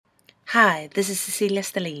Hi, this is Cecilia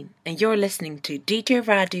Stalin, and you're listening to DJ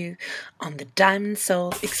Radu on the Diamond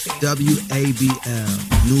Soul Experience.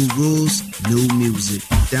 WABL. New rules, new music.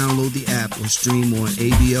 Download the app or stream on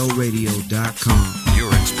ablradio.com.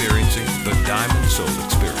 You're experiencing the Diamond Soul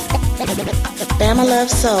Experience.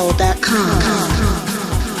 BamaLoveSoul.com.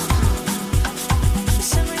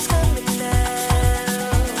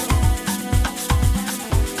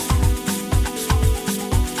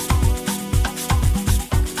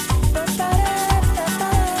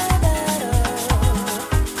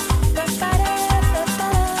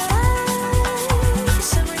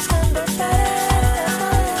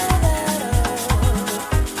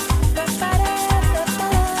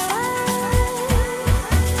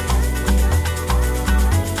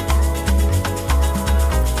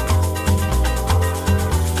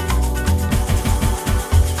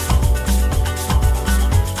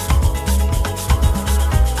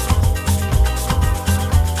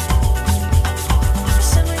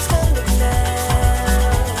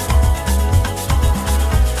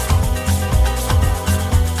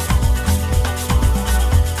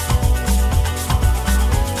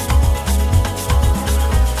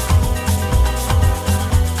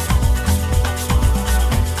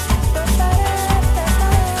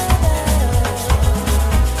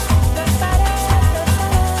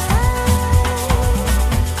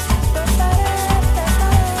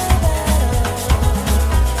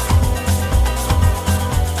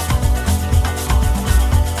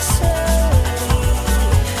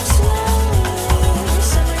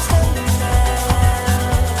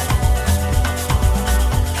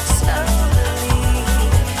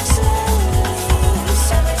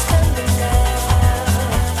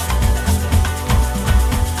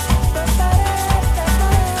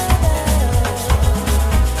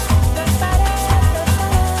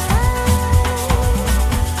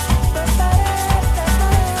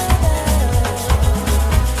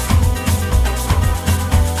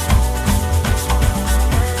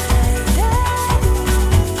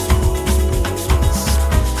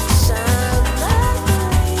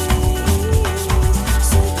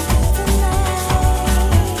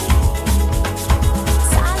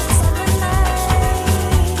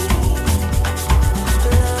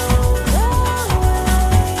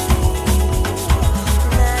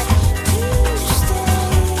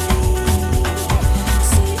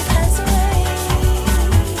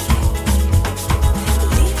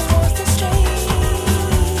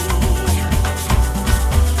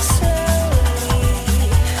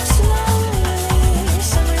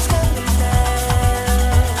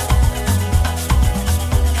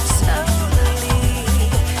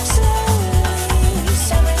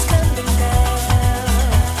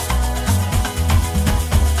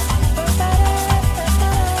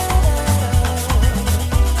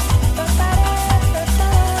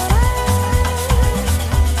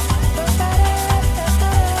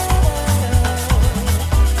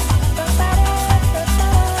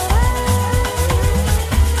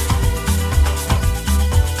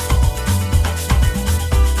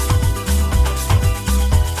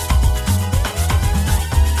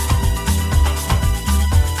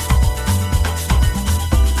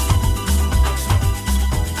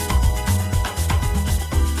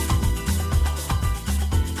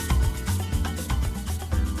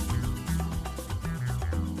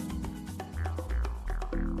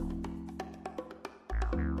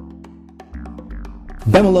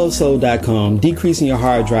 BamaLoveSoul.com, decreasing your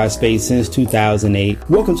hard drive space since 2008.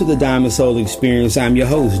 Welcome to the Diamond Soul Experience. I'm your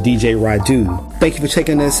host, DJ Radu. Thank you for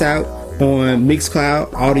checking us out on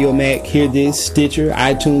Mixcloud, AudioMac, Hear This, Stitcher,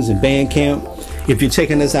 iTunes, and Bandcamp. If you're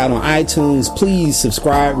checking us out on iTunes, please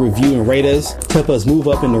subscribe, review, and rate us. Help us move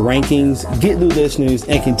up in the rankings, get new listeners,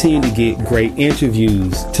 and continue to get great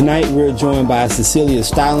interviews. Tonight, we're joined by Cecilia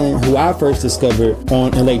Stalin, who I first discovered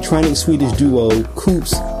on electronic Swedish duo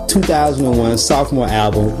Coop's 2001 sophomore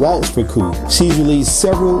album, Waltz for Coop. She's released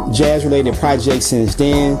several jazz-related projects since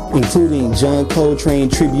then, including John Coltrane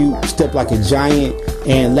tribute, Step Like a Giant,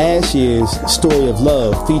 and last year's Story of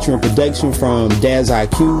Love, featuring production from Daz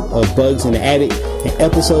IQ of Bugs in the Attic and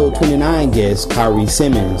episode 29 guest Kyrie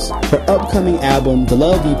Simmons. Her upcoming album, The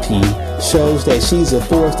Love EP, shows that she's a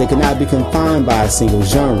force that cannot be confined by a single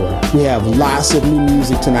genre. We have lots of new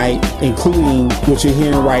music tonight, including what you're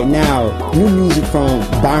hearing right now, new music from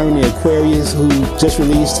Byron the Aquarius, who just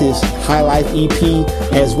released his High Life EP,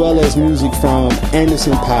 as well as music from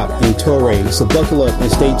Anderson .Paak and Torre. So buckle up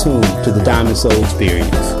and stay tuned to the Diamond Soul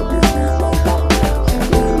Experience.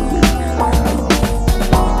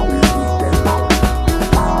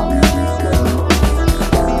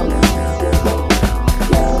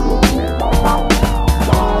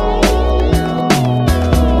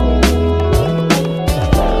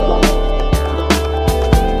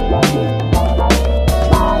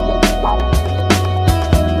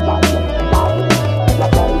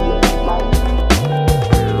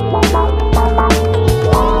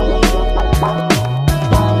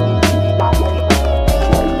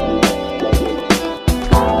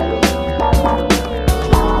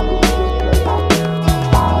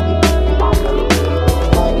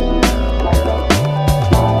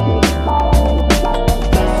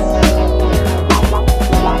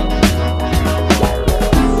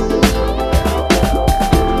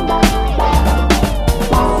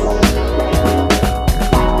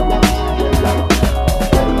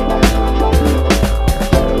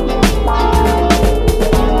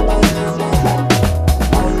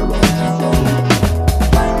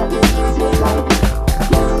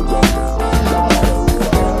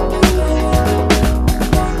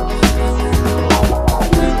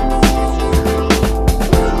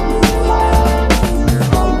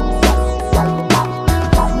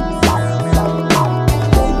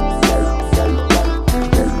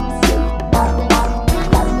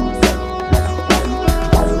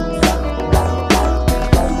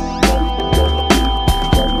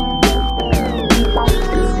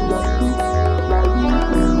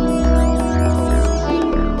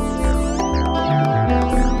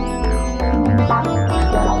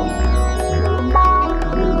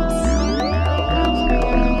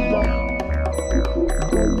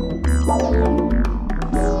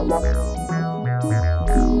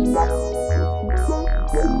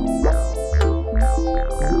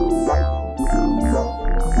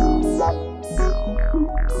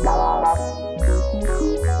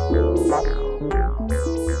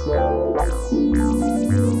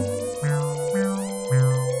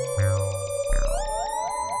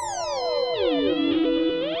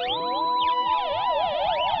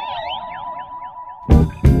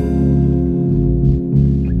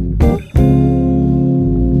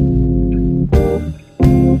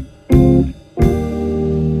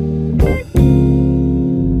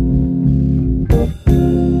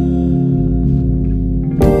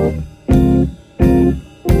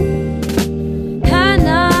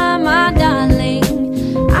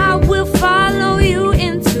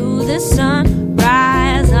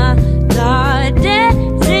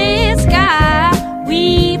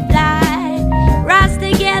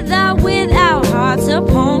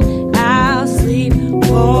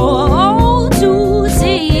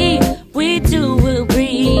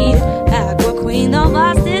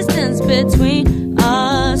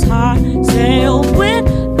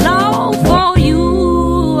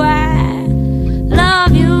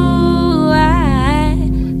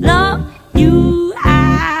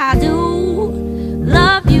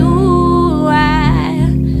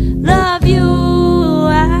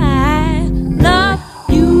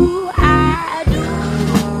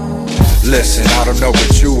 don't know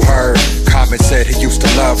what you heard. Common said he used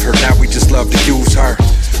to love her, now we just love to use her.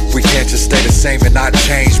 We can't just stay the same and not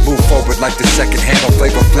change. Move forward like the second hand on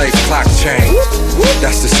Flavor Flav's clock chain.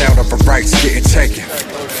 That's the sound of a rights getting taken.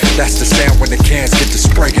 That's the sound when the cans get to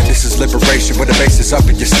spraying. This is liberation when the bass is up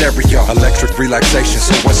in your stereo. Electric relaxation,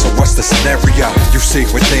 so what's the scenario? You see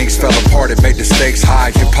when things fell apart, it made the stakes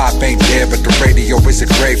high. Hip-hop ain't dead, but the radio is a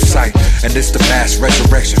gravesite. And it's the mass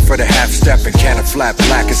resurrection for the half-step and can of flat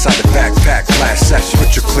black inside the backpack class session.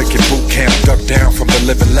 Put your click in boot camp, duck down from the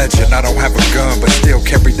living legend. I don't have a gun, but still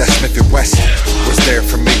carry that Smith & Wesson. Was there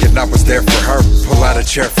for me and I was there for her. Pull out a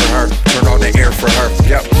chair for her, turn on the air for her.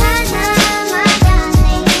 Yep.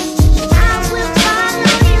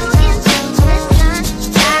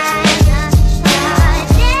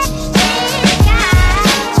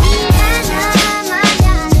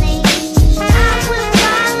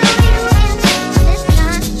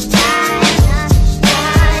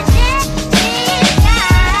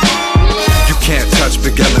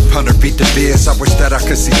 Punter beat the biz. I wish that I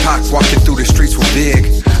could see Pac walking through the streets with Big.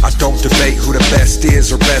 I don't debate who the best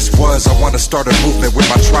is or best was. I wanna start a movement with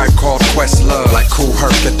my tribe called Questlove. Like Kool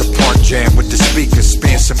Herc at the park jam with the speakers.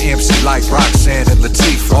 Spin some MC like Roxanne and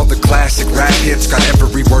Latifah. All the classic rap hits got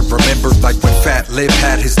every word remembered. Like when Fat Lip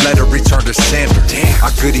had his letter returned to sender. Damn.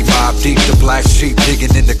 I goody mob deep the black sheep,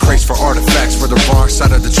 digging in the crates for artifacts where the wrong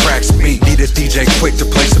side of the tracks meet. Need a DJ quick to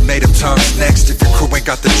play some native tongues next. If your crew ain't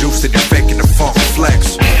got the juice, then you're faking the funk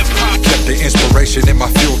flex. Kept the inspiration in my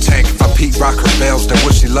fuel tank. If I Pete rock her bells, then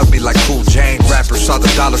would she love me like Cool James? Rappers saw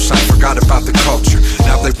the dollar sign, forgot about the culture.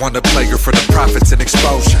 Now they want to play her for the profits and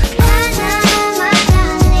exposure.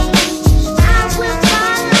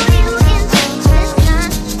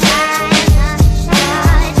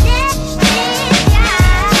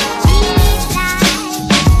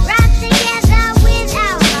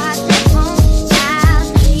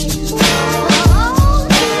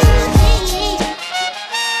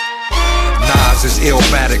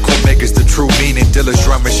 Illmatic, Omega's the true meaning. Dilla's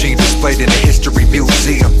drum machine displayed in the history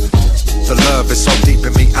museum. The love is so deep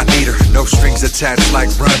in me, I need her. No strings attached like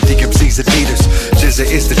Run DMC's Adidas. Jizza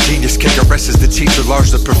is the genius, KRS is the teacher.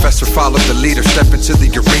 Large the professor, follow the leader. Step into the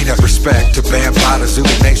arena. Respect to Bambaataa, Zulu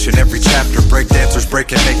Nation. Every chapter, break dancers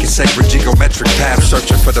breaking, making sacred geometric patterns.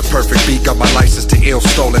 Searching for the perfect beat, got my license to ill.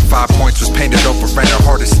 Stolen 5 points, was painted over, ran her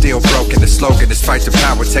heart is still broken. The slogan is fight to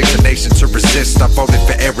power, takes a nation to resist. I voted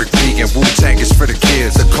for Eric B and Wu-Tang is for the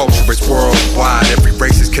kids. The culture is worldwide, every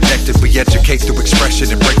race is connected. We educate through expression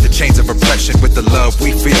and break the chains of oppression with the love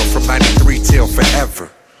we feel from 93 till forever.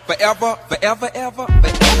 Forever, forever, ever, forever.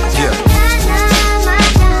 Yeah.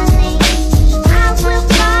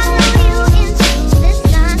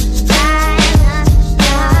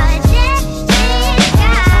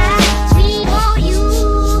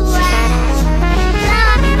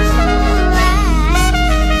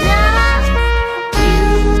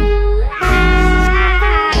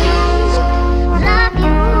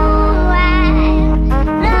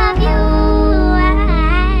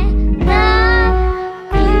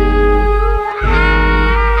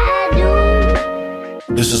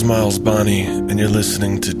 This is Miles Bonney, and you're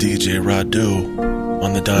listening to DJ Radu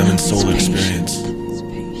on the Diamond Soul Experience.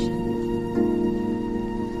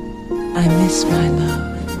 I miss my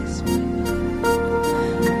love.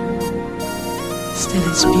 Still,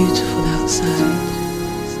 it's beautiful outside.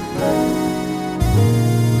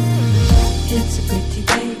 It's a pretty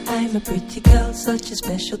day, I'm a pretty girl. Such a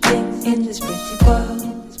special thing in this pretty world.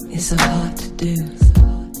 It's so hard to do.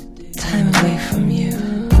 Time away from you.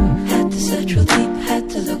 Had to search real deep, had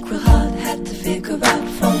to look real hard, had to figure out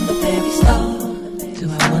from the very start. Do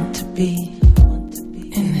I want to be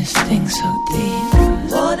in this thing so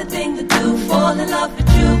deep? What a thing to do, fall in love with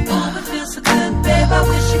you. Oh, it feels so good, babe, I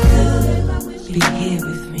wish you could be here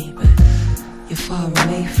with me, but you're far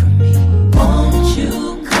away from me. Won't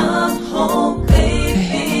you come home,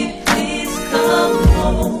 baby, please come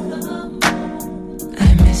home. I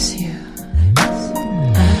miss you.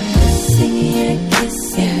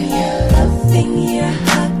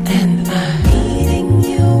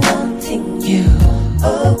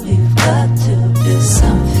 Oh, we've got to do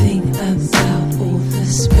something about all the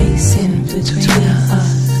space in between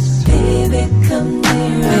us. Baby, come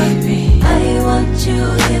nearer. Baby, I want you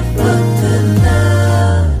here for the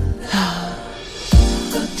love.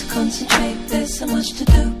 Got to concentrate, there's so much to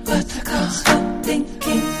do, but I can't stop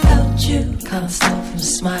thinking about you. Can't stop from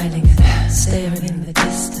smiling and staring in the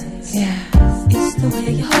distance. Yeah, it's the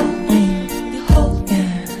way you hold me, you hold me.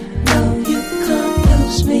 No, you can't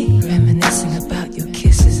lose me. Reminiscing about your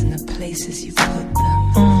kisses and the places you put them.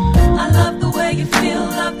 I love the way you feel,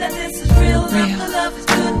 love that this is real. Love the love is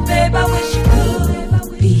good, babe, I wish you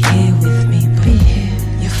could be here with me, be here.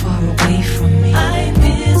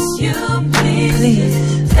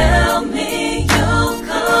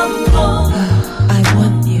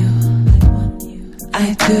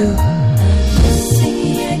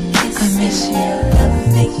 miss you,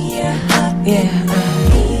 loving you, yeah,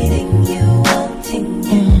 needing you, wanting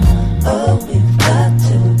you. Oh, we've got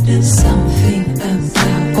to do something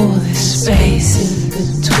about all this space in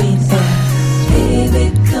between us. Baby,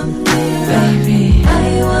 come here, baby. I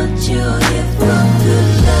want you here for good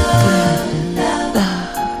love, love,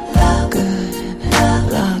 love, good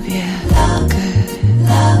love, yeah, good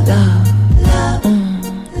love, love,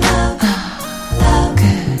 love,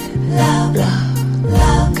 good love,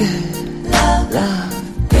 love, good love,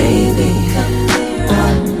 baby, come here.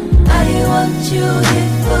 I want you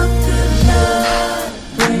here for good love.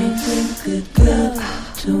 Bring good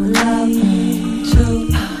to me, too.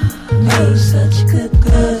 Oh, such good,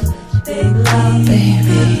 big love,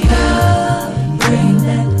 baby. Bring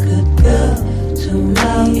that good girl to me,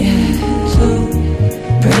 yeah, too.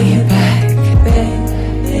 Bring it back,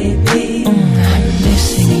 baby. I'm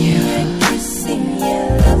missing you, kissing you,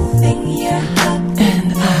 loving you, and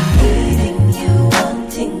I'm needing you,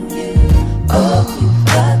 wanting you. Oh, you've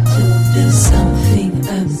got to do something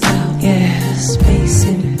about the space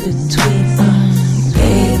in between us.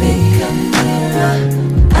 Baby, come here.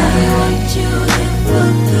 I want you here for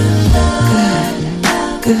good love,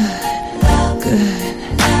 good love, good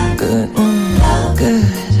love, good love, good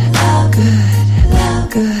love,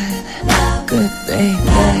 good love, good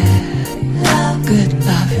baby, good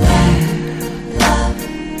love, yeah.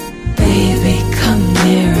 Baby, come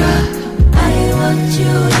nearer. I want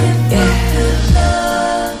you here for good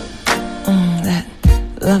love. That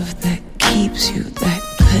love that keeps you, that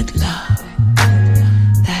good love,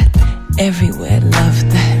 that everywhere love,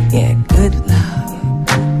 that, yeah, good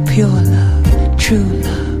love, pure love, true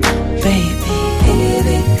love, baby.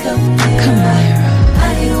 Baby, come nearer. I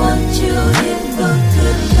want you here for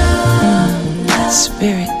good love.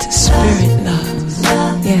 Spirit to spirit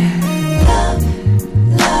love, yeah,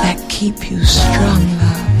 that keep you strong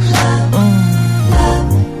love.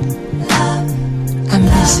 I'm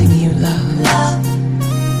missing you, love.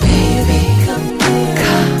 Baby, come.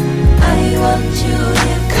 I want you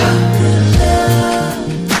here for good love.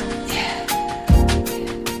 Yeah.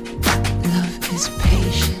 Love is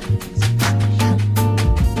patient.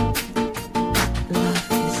 Love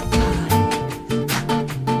is kind.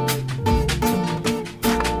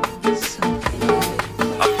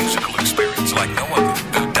 A musical experience like no other.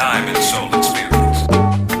 The Diamond Soul Experience.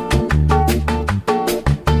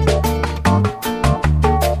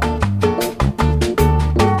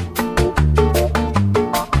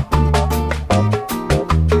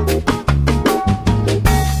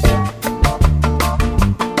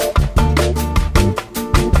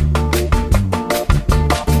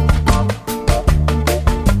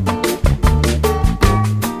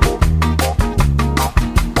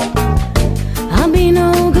 I'll be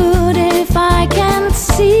no good if I can't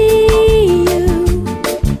see you.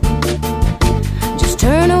 Just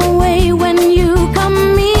turn away when you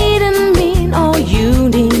come meeting me. All you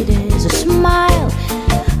need is a smile.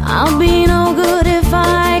 I'll be no good if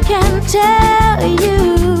I can't tell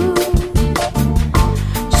you.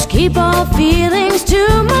 Just keep all feelings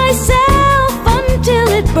to myself until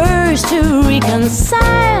it bursts to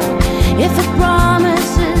reconcile. If a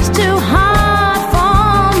promise is too hard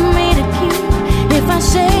for me to keep, if I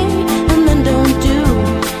say and then don't do,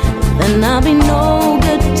 then I'll be no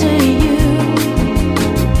good to you.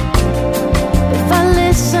 If I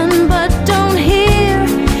listen but don't hear,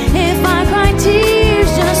 if I cry tears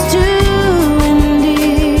just to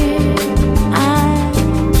endear, I'm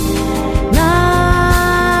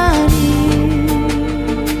not you.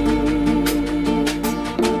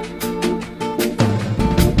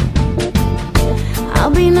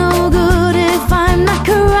 I'll be no good if I'm not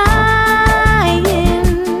crying,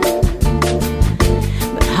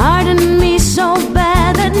 but harden me so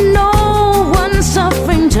bad that no one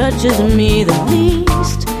suffering touches me the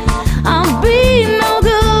least. I'll be no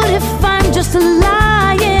good if I'm just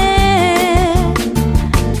lying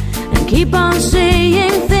and keep on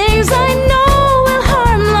saying things I know will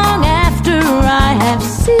harm long after I have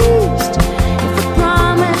ceased. If a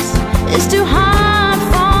promise is too hard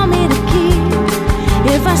for me to keep,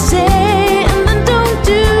 if I say and then don't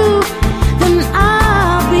do, then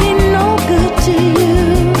I'll be no good to you.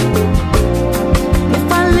 If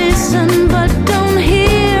I listen but don't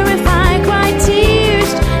hear, if I cry tears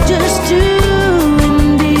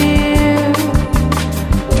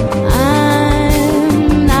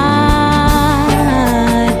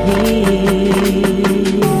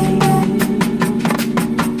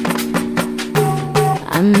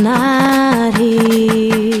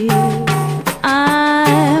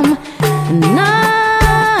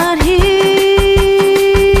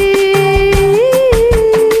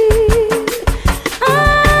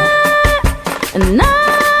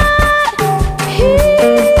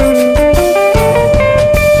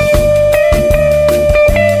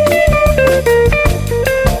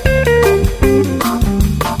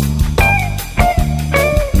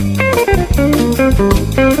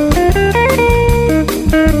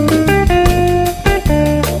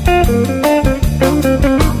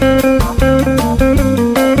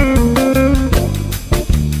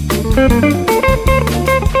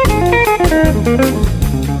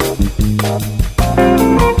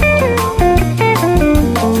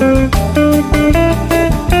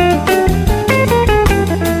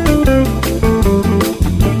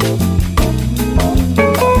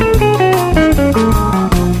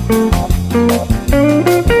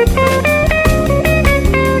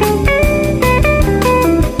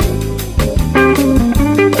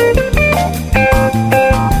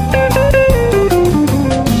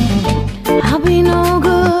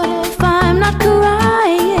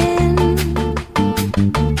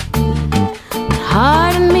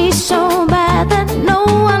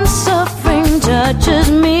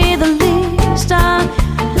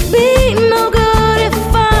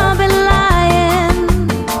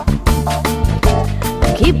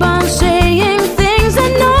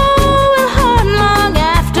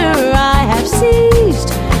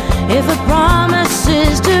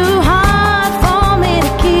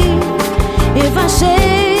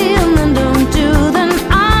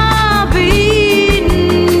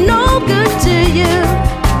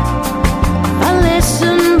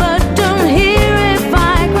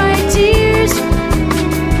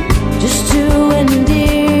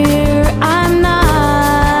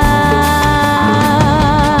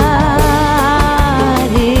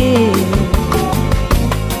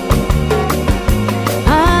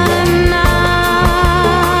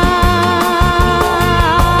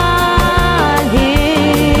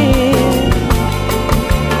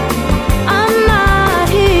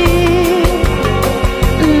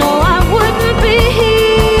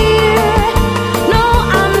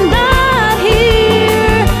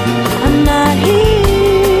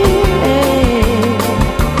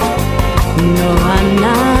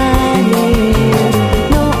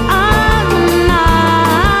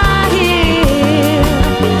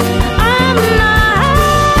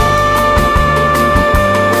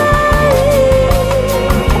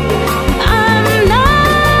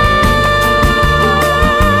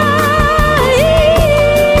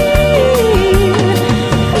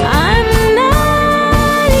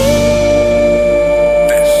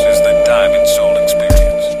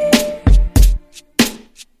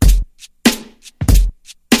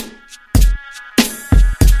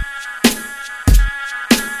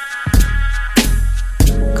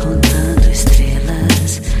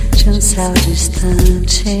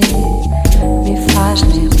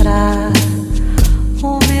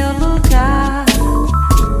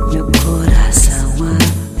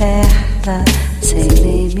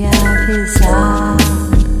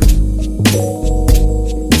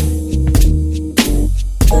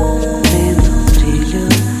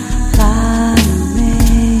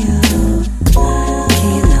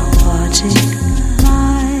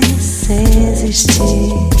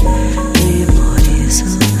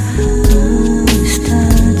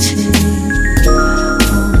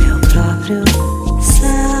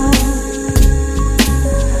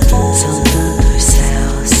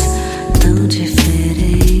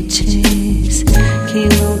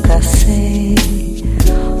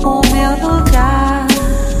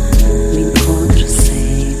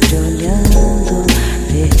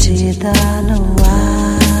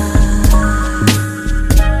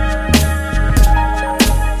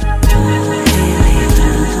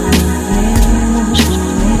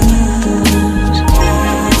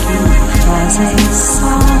fazer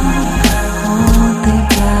só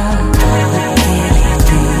contemplar aquele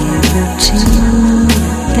tempo. Eu tinha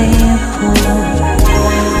tempo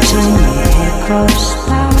de me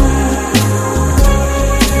recostar.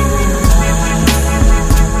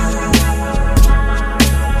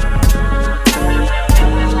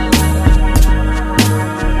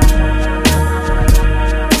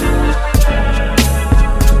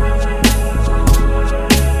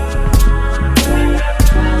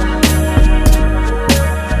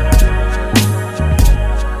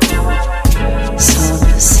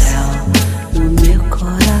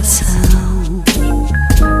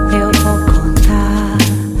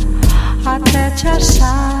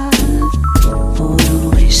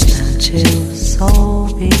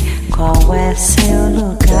 Qual é seu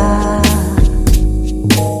lugar?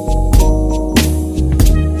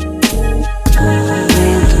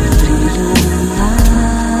 Vendo brilho lá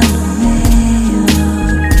no meio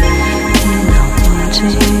e não pode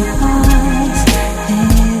mais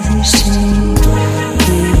existir.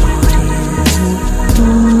 Memorizo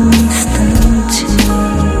um instante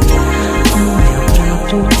o meu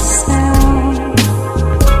próprio céu.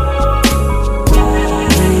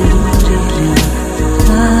 Vendo brilho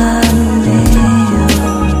lá no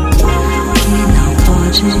meio.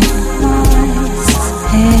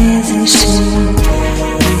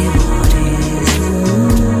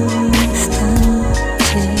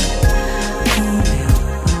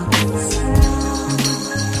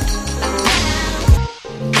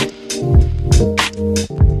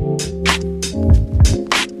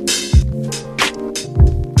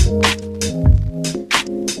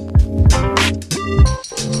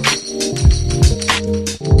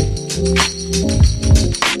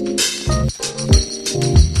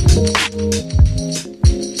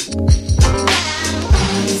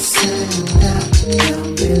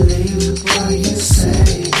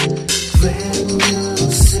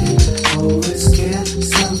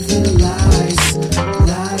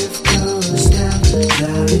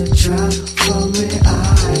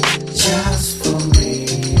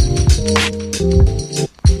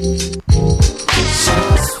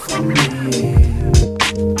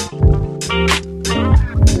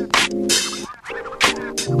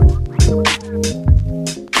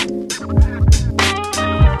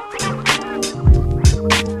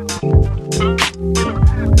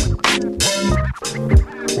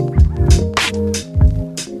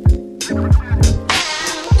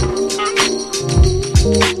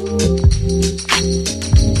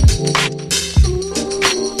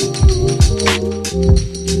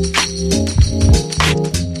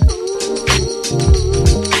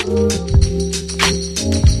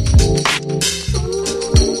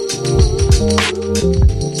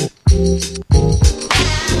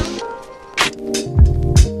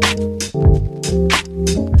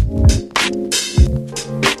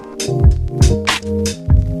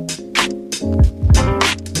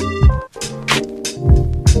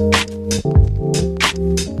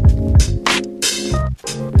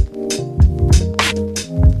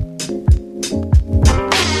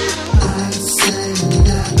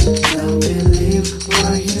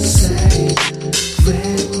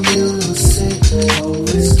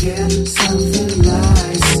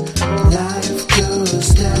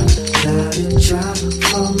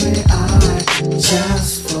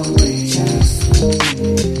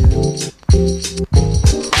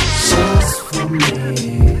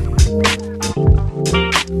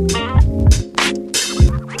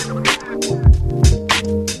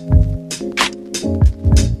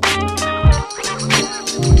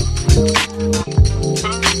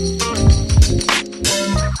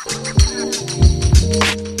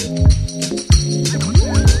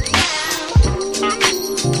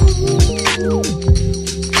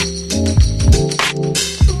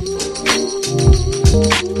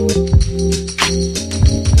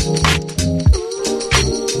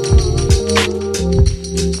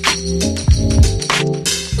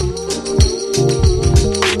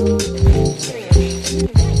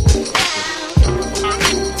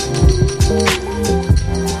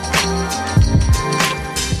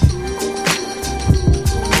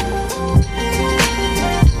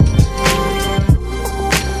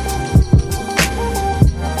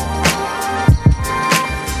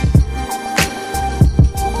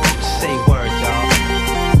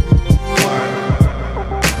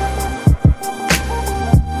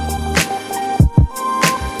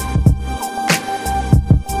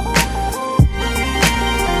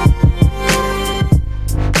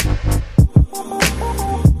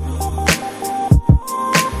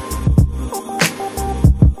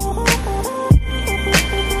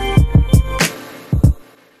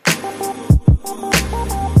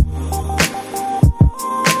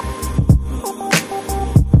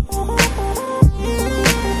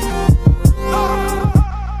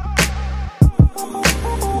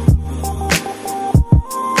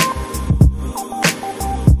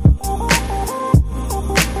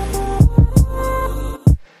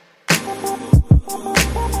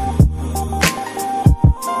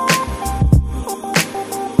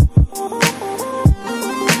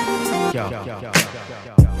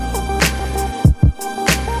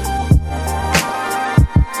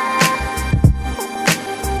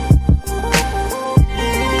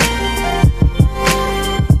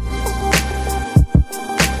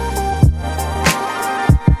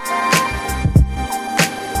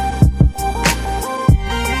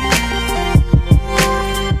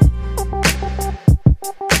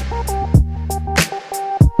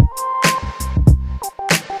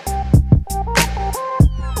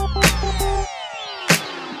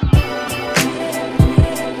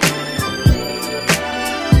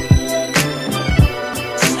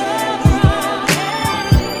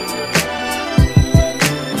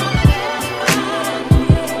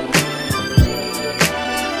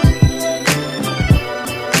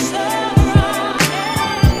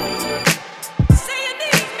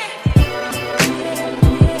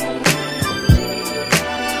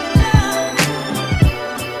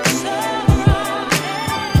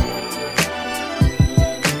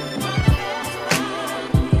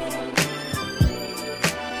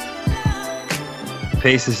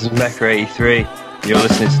 peace, this is Mecca83. You're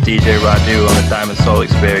listening to DJ Radu on the Diamond Soul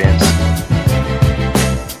Experience.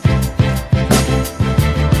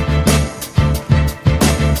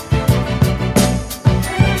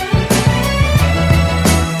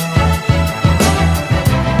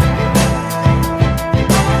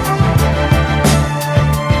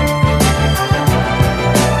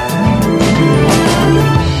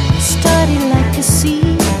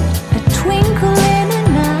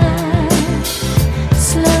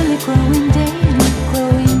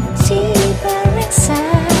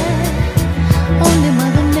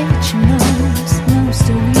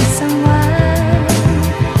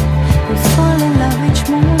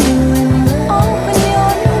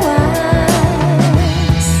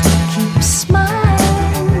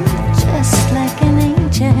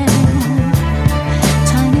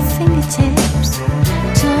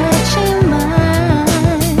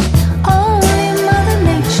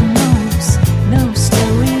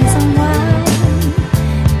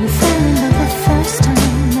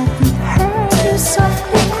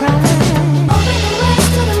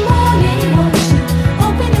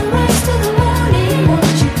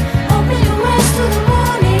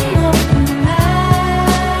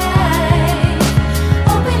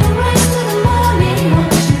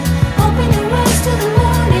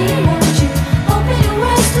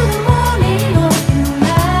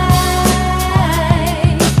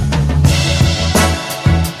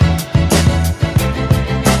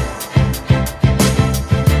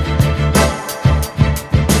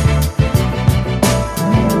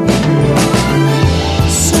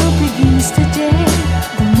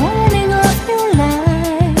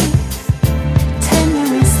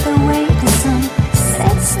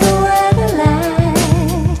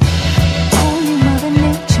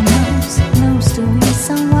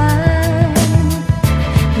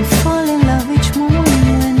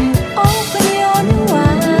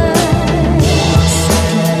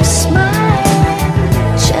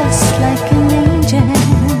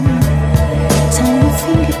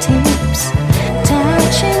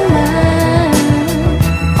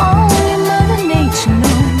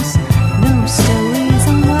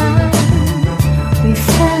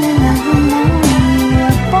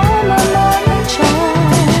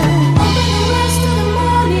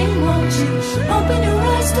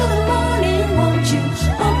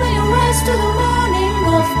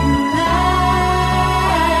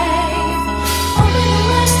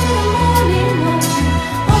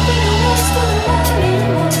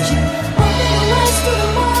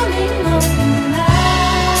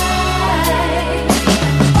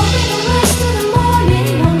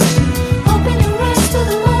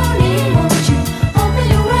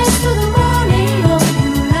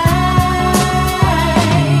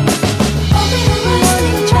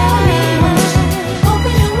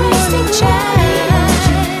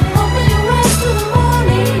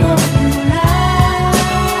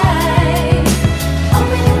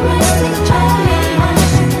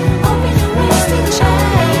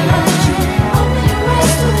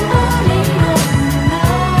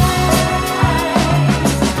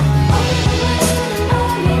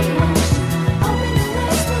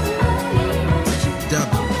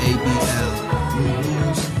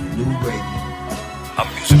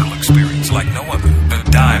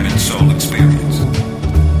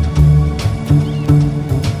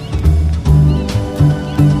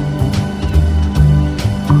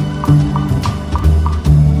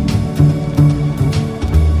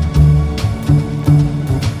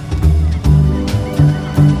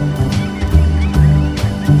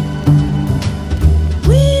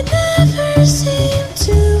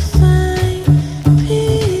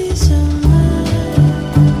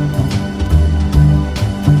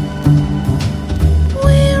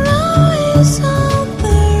 We're always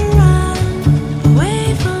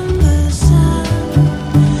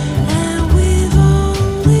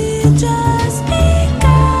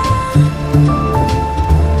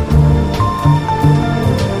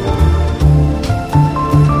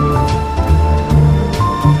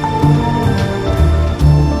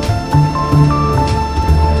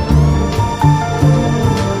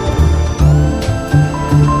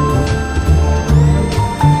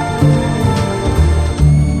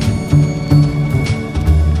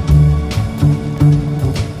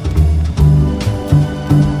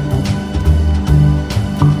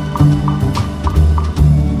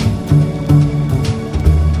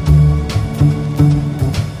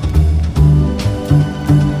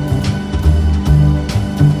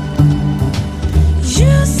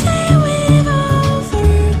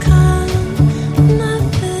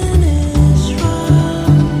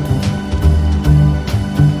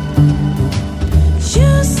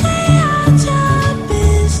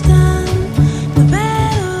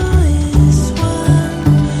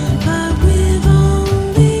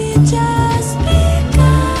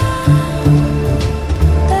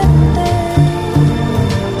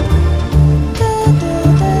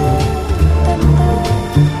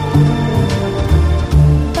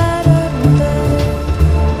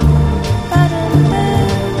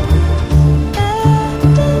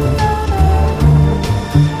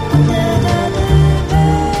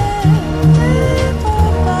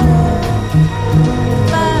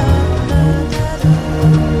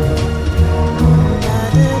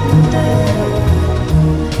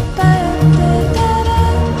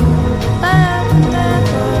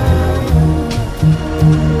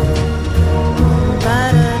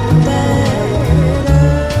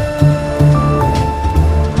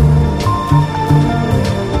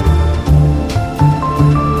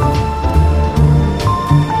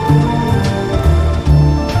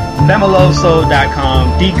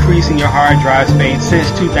LameloSoul.com, decreasing your hard drive space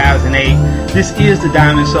since 2008. This is the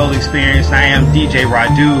Diamond Soul Experience, and I am DJ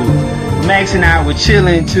Radu. Max and I were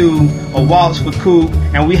chilling to a waltz for Coop,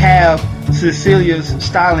 and we have Cecilia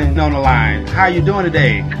Stalin on the line. How are you doing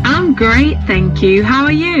today? I'm great, thank you. How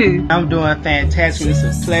are you? I'm doing fantastic. It's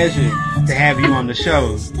a pleasure to have you on the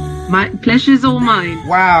show. My pleasure's all mine.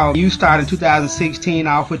 Wow, you started 2016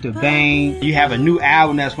 off with the bang. You have a new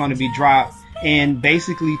album that's going to be dropped in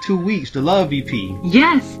basically 2 weeks, the Love EP.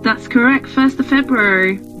 Yes, that's correct. 1st of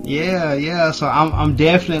February. Yeah. So I'm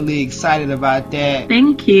definitely excited about that.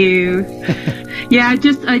 Thank you. Yeah, I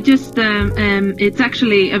just it's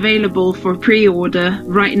actually available for pre-order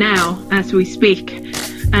right now as we speak.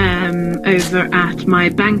 Over at my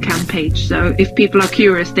Bandcamp page. So if people are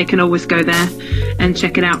curious, they can always go there and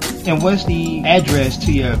check it out. And what's the address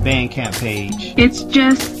to your Bandcamp page? It's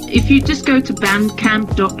just, if you just go to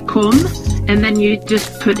bandcamp.com and then you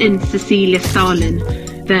just put in Cecilia Stalin,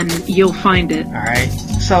 then you'll find it. Alright.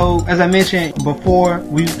 So as I mentioned before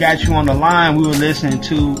we got you on the line, we were listening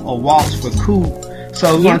to a waltz for Coop.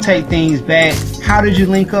 So we're going to take things back. How did you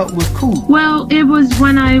link up with Coop? Well, it was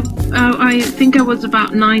when I think I was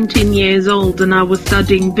about 19 years old and I was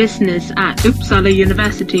studying business at Uppsala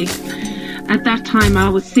University. At that time I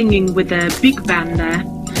was singing with a big band there.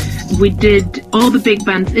 We did all the big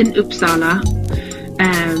bands in Uppsala,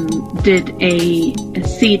 did a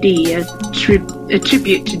CD, a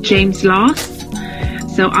tribute to James Last.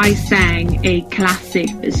 So I sang a classic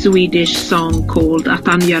Swedish song called Att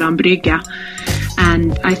angöra en brygga.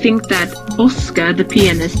 And I think that Oscar, the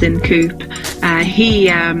pianist in Coop,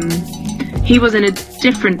 he was in a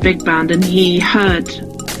different big band and he heard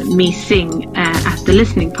me sing at the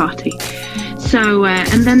listening party. So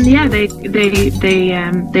and then they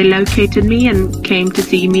located me and came to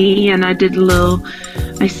see me, and I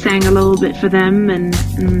sang a little bit for them, and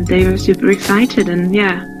they were super excited, and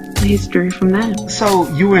the history from there. So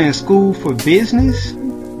you were in school for business?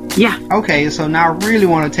 Yeah. Okay, so now I really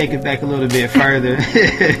want to take it back a little bit further.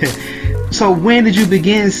 So when did you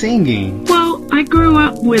begin singing? Well, I grew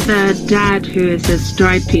up with a dad who is a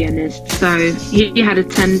stride pianist, so he had a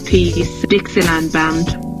 10-piece Dixieland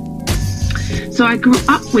band. So I grew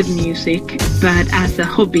up with music, but as a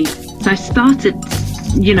hobby. So I started,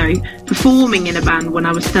 performing in a band when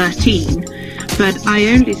I was 13, but I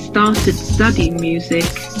only started studying music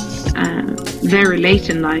very late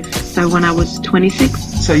in life, so when I was 26.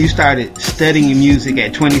 So you started studying music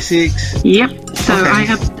at 26? Yep. So okay. I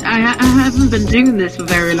haven't been doing this for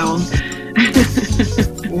very long.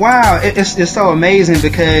 Wow, it's so amazing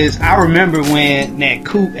because I remember when that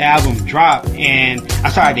Coop album dropped and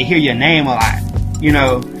I started to hear your name a lot,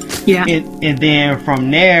 Yeah. And then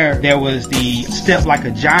from there was the Step Like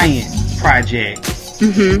a Giant project.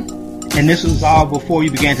 Mm-hmm. And this was all before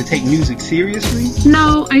you began to take music seriously?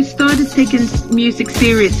 No, I started taking music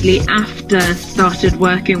seriously after I started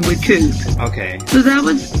working with Coop. Okay. So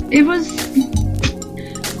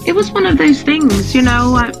it was one of those things,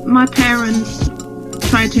 my parents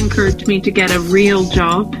tried to encourage me to get a real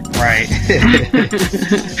job. Right.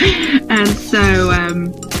 And so,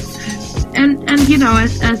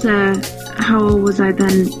 as how old was I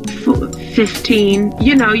then? 15.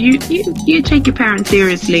 You take your parents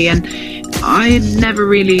seriously, and I never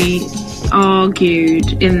really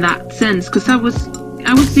argued in that sense because I was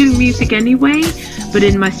doing music anyway, but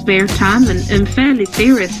in my spare time and fairly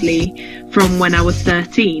seriously from when I was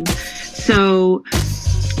 13. So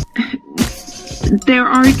their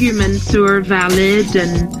arguments were valid,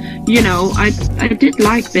 and I did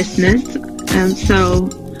like business, and so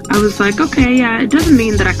I was like, okay, it doesn't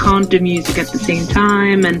mean that I can't do music at the same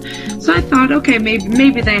time. And so I thought, okay,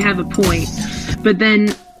 maybe they have a point. But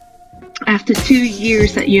then after 2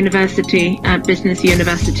 years at university, at business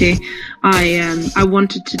university, I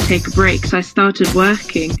wanted to take a break. So I started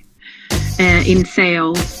working in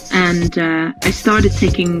sales, and I started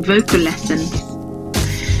taking vocal lessons.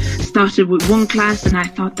 Started with one class and I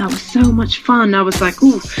thought that was so much fun. I was like,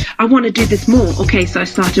 ooh, I want to do this more. Okay, so I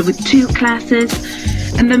started with 2 classes,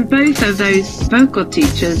 and then both of those vocal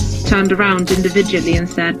teachers turned around individually and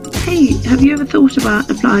said, hey, have you ever thought about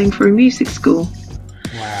applying for a music school?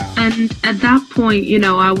 Wow. And at that point,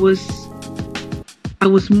 I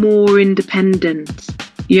was more independent.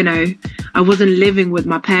 I wasn't living with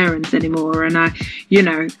my parents anymore, and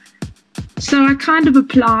so I kind of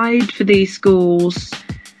applied for these schools,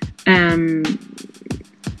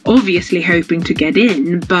 obviously hoping to get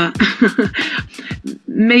in, but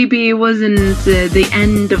maybe it wasn't the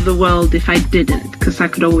end of the world if I didn't, because I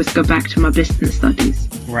could always go back to my business studies.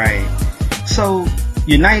 Right. So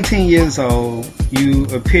you're 19 years old, you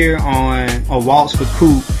appear on A Waltz for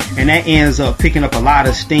Coop, and that ends up picking up a lot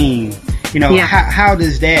of steam. You know, how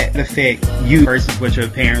does that affect you versus what your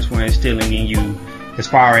parents were instilling in you as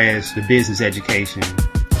far as the business education?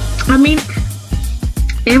 I mean,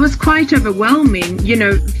 it was quite overwhelming, you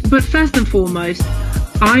know, but first and foremost,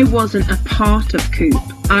 I wasn't a part of Coop.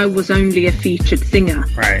 I was only a featured singer.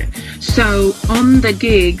 Right. So on the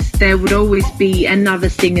gigs, there would always be another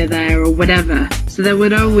singer there or whatever. So there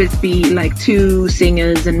would always be like 2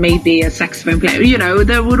 singers and maybe a saxophone player. You know,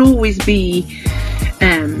 there would always be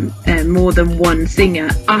more than one singer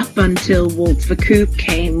up until Waltz for Coop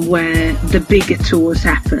came, where the bigger tours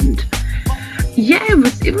happened. Yeah,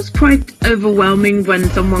 it was quite overwhelming when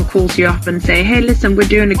someone calls you up and say, hey, listen, we're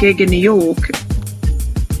doing a gig in New York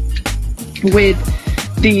with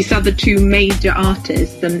these other 2 major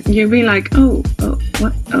artists, and you'll be like, oh,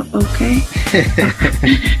 what? Oh, okay.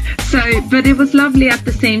 So, but it was lovely at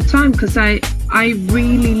the same time because I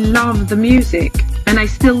really love the music, and I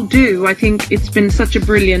still do. I think it's been such a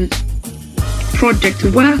brilliant project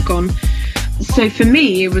to work on. So for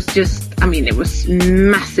me, it was just, I mean, it was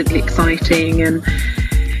massively exciting, and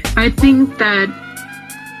I think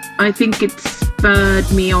it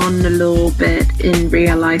spurred me on a little bit in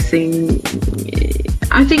realizing,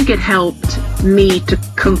 I think it helped me to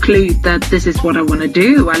conclude that this is what I want to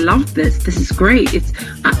do. I love this. This is great. It's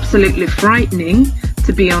absolutely frightening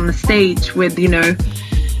to be on a stage with, you know,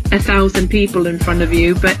 1,000 people in front of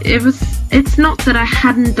you, but it's not that I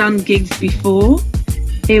hadn't done gigs before.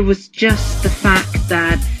 It was just the fact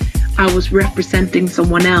that I was representing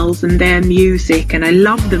someone else and their music, and I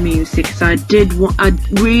love the music, so I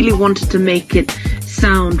really wanted to make it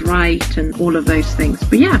sound right and all of those things.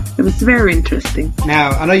 But yeah, it was very interesting.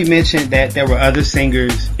 Now, I know you mentioned that there were other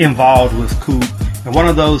singers involved with Coop, and one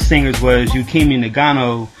of those singers was Yukimi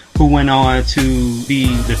Nagano, who went on to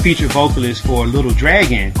be the featured vocalist for Little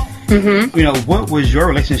Dragon. Mm-hmm. You know, what was your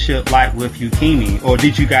relationship like with Yukimi, or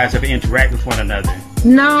did you guys ever interact with one another?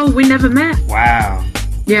 No, we never met. Wow.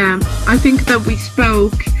 Yeah, I think that we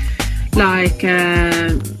spoke like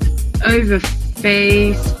over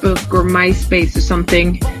Facebook or MySpace or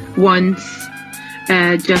something once,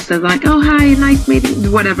 just as like, oh hi, nice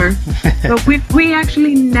meeting, whatever. But we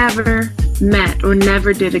actually never met or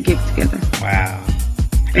never did a gig together. Wow.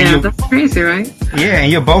 Yeah, that's crazy, right? Yeah,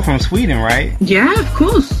 and you're both from Sweden, right? Yeah, of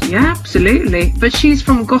course. Yeah, absolutely. But she's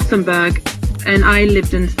from Gothenburg and I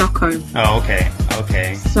lived in Stockholm. Oh,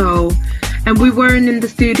 okay. So, and we weren't in the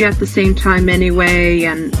studio at the same time anyway,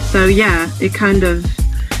 and so yeah, it kind of...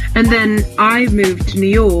 And then I moved to New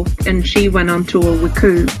York and she went on tour with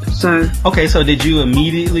Coop, so... Okay, so did you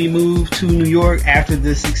immediately move to New York after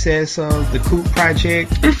the success of the Coop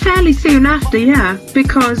project? Fairly soon after, yeah,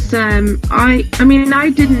 because I mean, I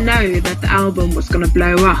didn't know that the album was going to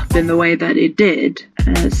blow up in the way that it did.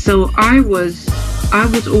 So I was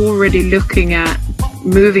already looking at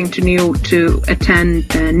moving to New York to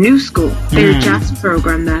attend New School, their jazz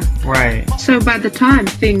program there. Right. So by the time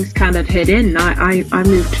things kind of hit in, I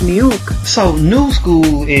moved to New York. So New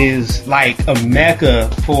School is like a mecca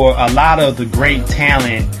for a lot of the great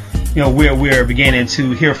talent, you know, we're beginning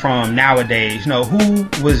to hear from nowadays. You know,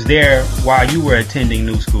 who was there while you were attending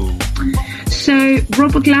New School? So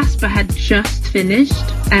Robert Glasper had just finished,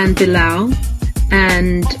 and Bilal.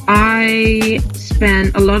 And I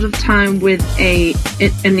spent a lot of time with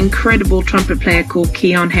an incredible trumpet player called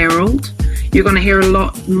Keon Harold. You're going to hear a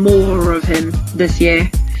lot more of him this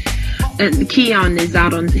year. And Keon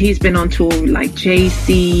he's been on tour with like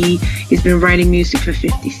Jay-Z. He's been writing music for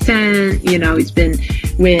 50 Cent. You know, he's been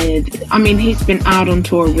out on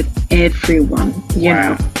tour with everyone. You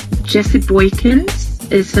know, Jesse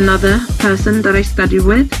Boykins is another person that I study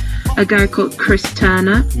with. A guy called Chris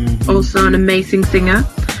Turner, also an amazing singer,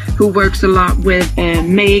 who works a lot with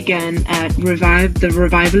Megan at Revive, the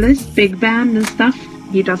Revivalist big band and stuff.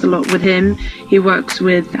 He does a lot with him. He works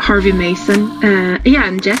with Harvey Mason.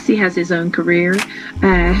 And Jesse has his own career.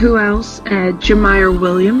 Who else? Jamire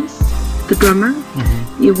Williams, the drummer.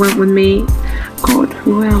 He went with me. God,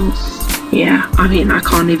 who else? Yeah, I mean, I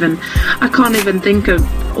can't even think of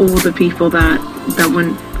all the people that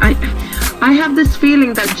went. I have this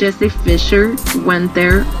feeling that Jesse Fisher went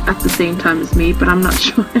there at the same time as me, but I'm not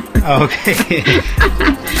sure. Okay.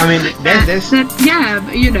 I mean, that's...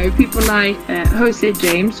 yeah, you know, people like Jose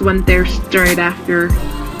James went there straight after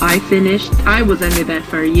I finished. I was only there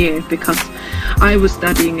for a year because I was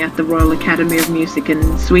studying at the Royal Academy of Music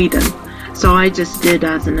in Sweden. So I just did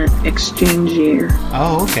as an exchange year.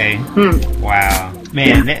 Oh, okay. Wow.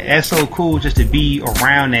 Man, that's so cool just to be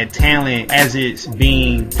around that talent as it's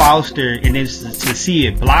being fostered and then to see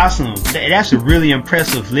it blossom. That's a really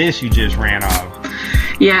impressive list you just ran off.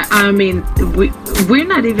 Yeah, I mean, we're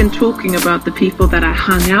not even talking about the people that I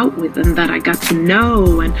hung out with and that I got to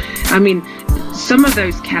know. And I mean, some of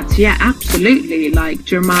those cats, yeah, absolutely, like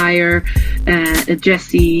Jeremiah,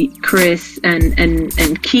 Jesse, Chris,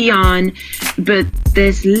 and Keon. But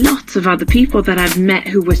there's lots of other people that I've met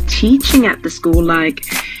who was teaching at the school, like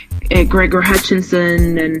Gregor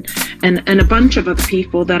Hutchinson and a bunch of other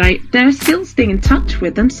people that I still stay in touch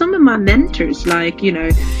with, and some of my mentors, like, you know,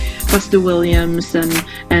 Buster Williams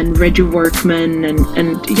and Reggie Workman,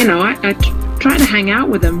 and you know, I try to hang out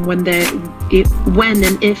with them when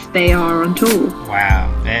and if they are on tour.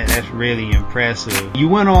 Wow, that's really impressive. You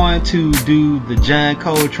went on to do the John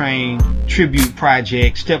Coltrane tribute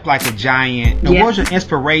project, Step Like a Giant. And what was your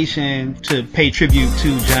inspiration to pay tribute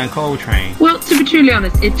to John Coltrane? Well, to be truly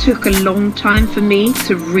honest, it took a long time for me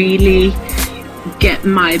to really get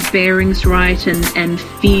my bearings right and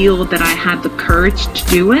feel that I had the courage to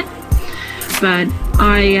do it. But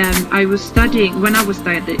I was studying, when I was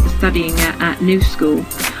studying at New School,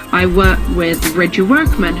 I worked with Reggie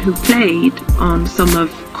Workman, who played on some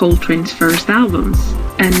of Coltrane's first albums.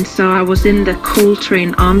 And so I was in the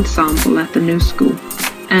Coltrane ensemble at the New School.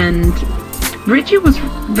 And Reggie was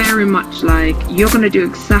very much like, you're going to do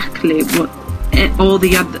exactly what all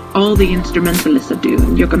the instrumentalists are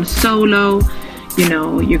doing. You're going to solo, you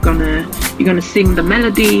know, you're gonna sing the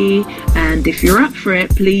melody, and if you're up for it,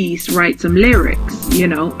 please write some lyrics. You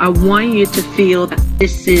know, I want you to feel that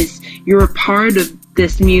you're a part of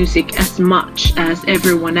this music as much as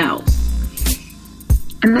everyone else.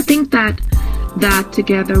 And I think that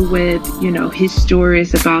together with, you know, his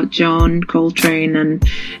stories about John Coltrane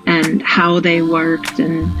and how they worked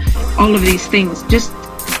and all of these things just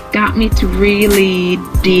got me to really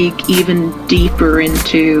dig even deeper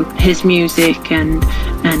into his music and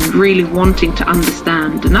really wanting to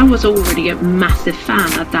understand. And I was already a massive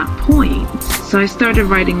fan at that point. So I started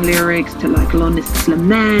writing lyrics to like Lonnie's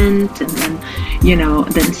Lament, and then, you know,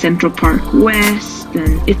 then Central Park West,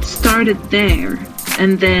 and it started there.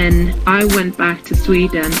 And then I went back to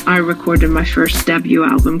Sweden. I recorded my first debut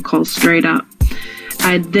album called Straight Up.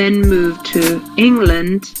 I then moved to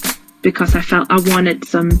England because I felt I wanted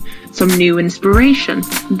some new inspiration.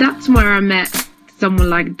 That's where I met someone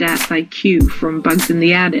like Das IQ from Bugs in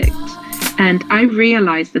the Addict. And I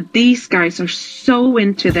realized that these guys are so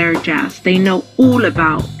into their jazz. They know all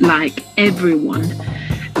about like everyone,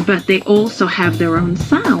 but they also have their own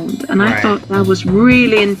sound. And I thought that was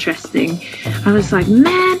really interesting. I was like,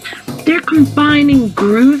 man, they're combining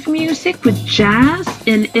groove music with jazz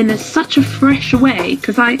in such a fresh way.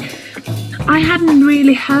 Because I hadn't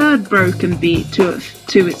really heard broken beat to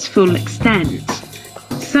its full extent.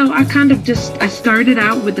 So I kind of I started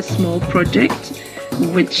out with a small project,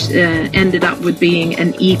 which ended up with being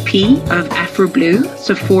an EP of Afro Blue.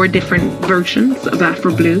 So 4 different versions of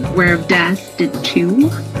Afro Blue, where Das did 2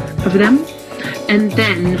 of them. And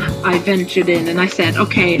then I ventured in and I said,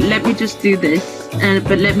 okay, let me just do this,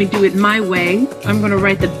 but let me do it my way. I'm going to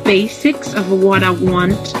write the basics of what I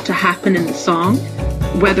want to happen in the song,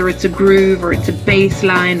 whether it's a groove or it's a bass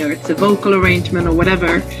line or it's a vocal arrangement or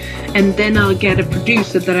whatever. And then I'll get a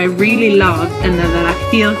producer that I really love and that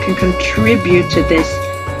I feel can contribute to this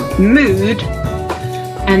mood,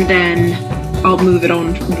 and then I'll move it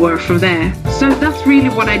on from there. So that's really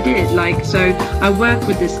what I did. Like, so I worked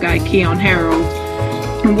with this guy, Keon Harold,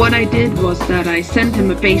 and what I did was that I sent him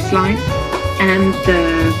a bass line and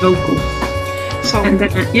the vocals. And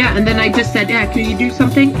then I just said, yeah, can you do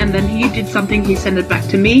something? And then he did something, he sent it back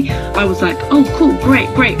to me. I was like, oh, cool, great.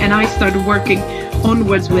 And I started working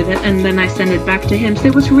onwards with it, and then I sent it back to him. So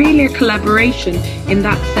it was really a collaboration in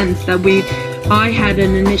that sense that I had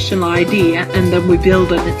an initial idea and then we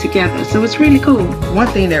built on it together. So it's really cool. One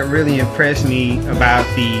thing that really impressed me about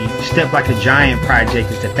the Step Like a Giant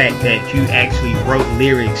project is the fact that you actually wrote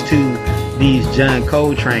lyrics to these John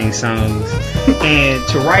Coltrane songs. And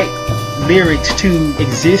to write lyrics to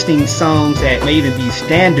existing songs that may even be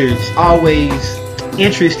standards always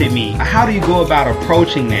interested me. How do you go about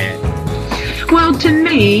approaching that? Well, to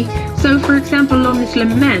me, so for example, Lonnie's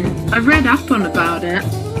Lament, I read up on about it,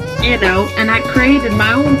 you know, and I created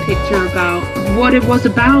my own picture about what it was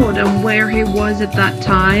about and where he was at that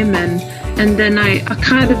time, and then I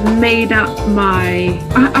kind of made up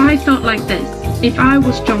I thought like this: if I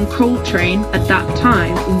was John Coltrane at that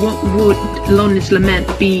time, what would Lonnie's Lament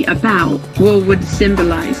be about? What would it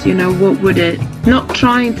symbolize? You know, what would it, not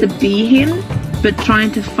trying to be him, but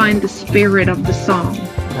trying to find the spirit of the song.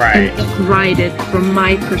 Right. And write it from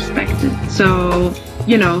my perspective. So,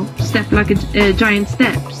 you know, Step Like a Giant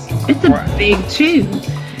Steps. It's a big tune.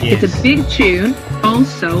 Yes. It's a big tune.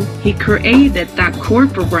 Also, he created that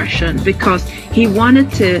chord progression because he wanted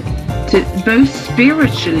to to both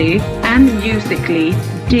spiritually and musically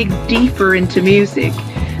dig deeper into music.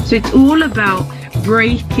 So it's all about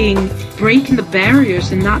breaking the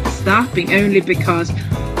barriers and not stopping only because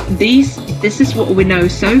this is what we know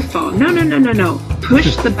so far. No.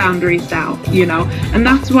 Push the boundaries out, you know. And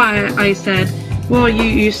that's why I said, well,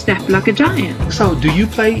 you step like a giant. So do you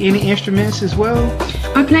play any instruments as well?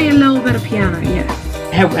 I play a little bit of piano, yes.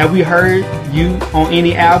 Have we heard you on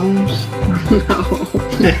any albums? No.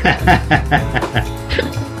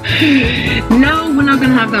 No, we're not going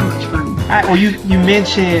to have that much fun. Well, you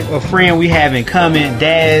mentioned a friend we have in common,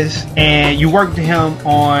 Daz, and you worked with him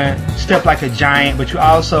on Step Like a Giant, but you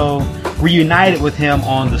also reunited with him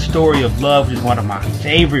on The Story of Love, which is one of my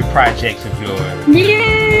favorite projects of yours.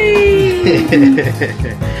 Yay!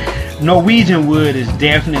 Norwegian Wood is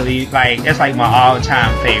definitely that's like my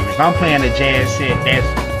all-time favorite. If I'm playing a jazz set,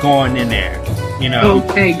 that's going in there, you know.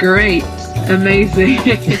 Okay, great. Amazing.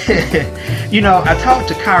 You know, I talked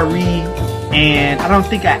to Kyrie, and I don't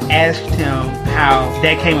think I asked him how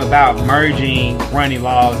that came about, merging Ronnie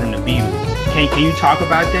Laws and the Beatles. Can you talk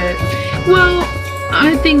about that? Well,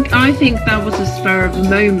 I think that was a spur of the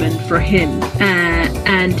moment for him,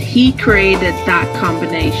 and he created that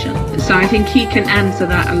combination. So I think he can answer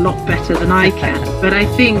that a lot better than I can. But I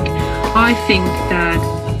think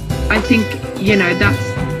you know,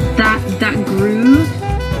 that groove.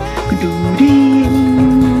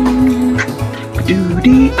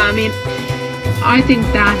 I mean, I think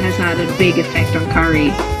that has had a big effect on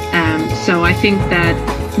Curry. So I think that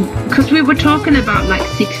because we were talking about like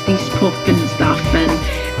 60s pop and stuff,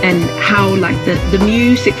 and how like the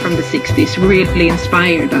music from the 60s really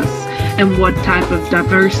inspired us, and what type of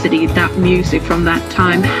diversity that music from that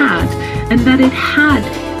time had, and that it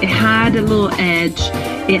had a little edge.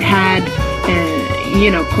 It had you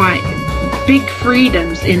know, quite big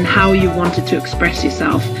freedoms in how you wanted to express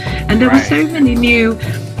yourself, and there were so many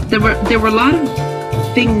there were a lot of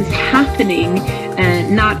things happening,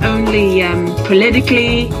 not only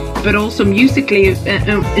politically but also musically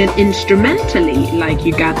and instrumentally. Like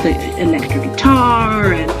you got the electric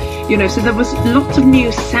guitar, and you know, so there was lots of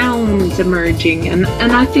new sounds emerging, and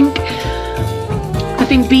I think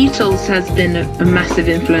Beatles has been a massive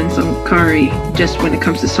influence on Curry just when it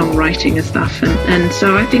comes to songwriting and stuff, and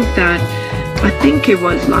so I think it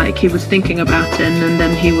was like he was thinking about it, and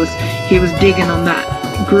then he was digging on that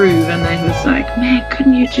groove, and then he was like, man,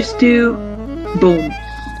 couldn't you just do boom,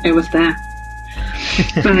 it was there.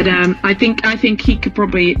 But I think he could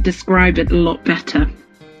probably describe it a lot better.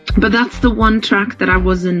 But that's the one track that I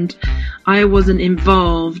wasn't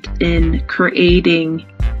involved in creating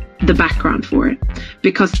the background for it,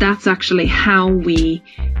 because that's actually how we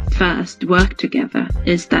first worked together,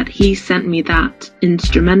 is that he sent me that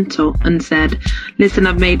instrumental and said, listen,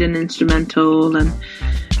 I've made an instrumental, and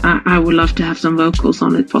I would love to have some vocals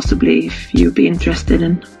on it, possibly, if you'd be interested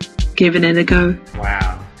in giving it a go.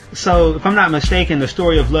 Wow. So if I'm not mistaken, The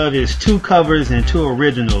Story of Love is 2 covers and 2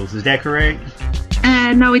 originals, is that correct?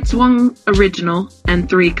 No, it's 1 original and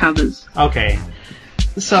 3 covers. Okay.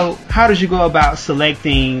 So how did you go about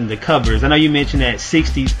selecting the covers? I know you mentioned that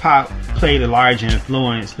 60s pop played a large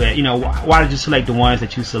influence, but you know, why did you select the ones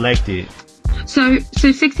that you selected? So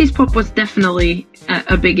 60s pop was definitely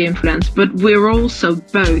a big influence, but we're also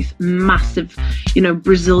both massive, you know,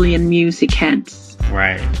 Brazilian music heads.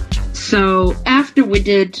 Right. So after we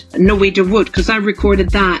did Norwegian Wood, because I recorded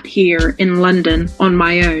that here in London on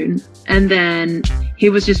my own, and then he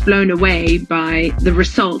was just blown away by the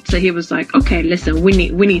results. So he was like, okay, listen, we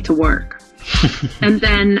need to work. And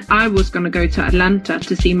then I was going to go to Atlanta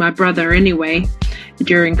to see my brother anyway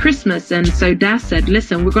during Christmas. And so Dad said,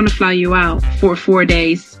 listen, we're going to fly you out for 4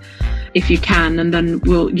 days if you can. And then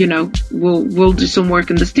we'll do some work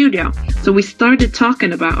in the studio. So we started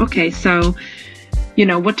talking about, okay, so, you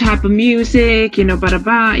know, what type of music, you know,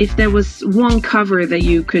 if there was one cover that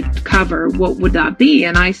you could cover, what would that be?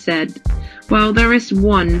 And I said, well, there is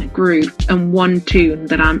one group and one tune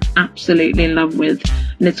that I'm absolutely in love with,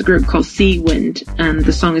 and it's a group called Seawind, and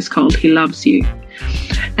the song is called He Loves You.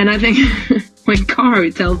 And I think when Caro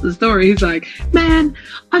tells the story, he's like, man,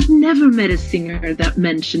 I've never met a singer that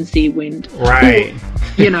mentioned Seawind. Right.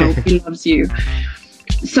 Or, you know, He Loves You.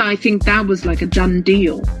 So I think that was like a done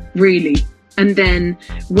deal, really. And then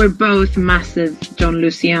we're both massive John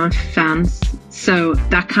Lucien fans, so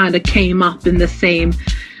that kind of came up in the same.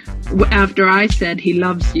 After I said He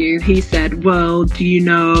Loves You, he said, well, do you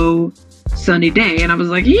know Sunny Day? And I was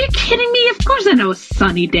like, are you kidding me? Of course I know a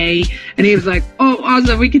Sunny Day. And he was like, oh,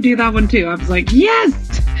 awesome, we could do that one too. I was like,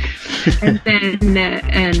 yes. And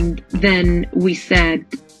then we said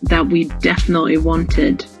that we definitely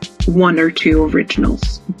wanted one or two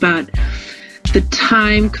originals, but the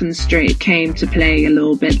time constraint came to play a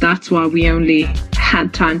little bit. That's why we only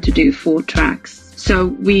had time to do 4 tracks. So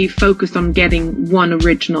we focused on getting one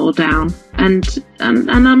original down, and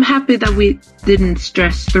I'm happy that we didn't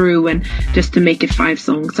stress through and just to make it 5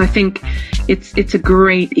 songs. I think it's a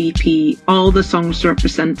great EP. All the songs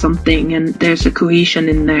represent something, and there's a cohesion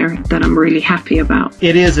in there that I'm really happy about.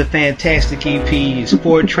 It is a fantastic EP. It's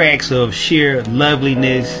 4 tracks of sheer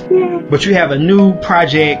loveliness. Yeah. But you have a new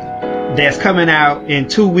project that's coming out in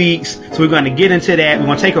 2 weeks, so we're going to get into that. We're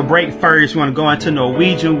going to take a break first. We're going to go into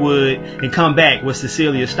Norwegian Wood and come back with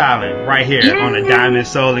Cecilia Stalin right here on the Diamond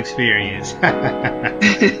Soul Experience.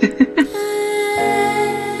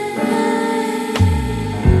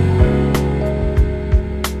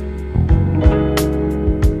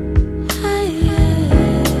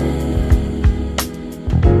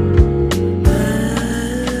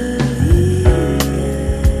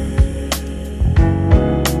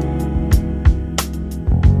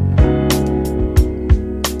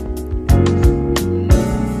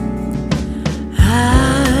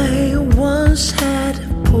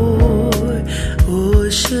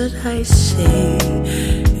 I say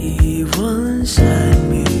he once had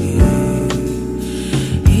me.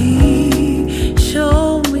 He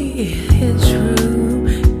showed me his room.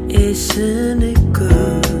 Isn't it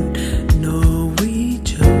good,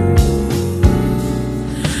 Norwegian?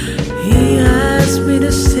 He asked me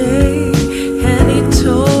to stay, and he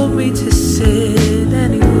told me to sit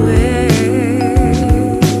anyway.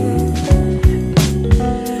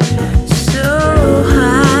 So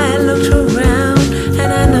I looked around,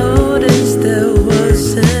 and I noticed there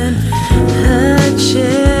wasn't a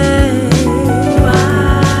chair.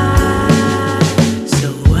 So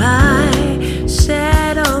I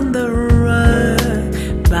sat on the rug,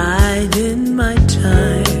 biding my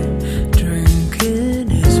time, drinking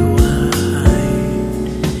his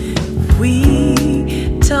wine. We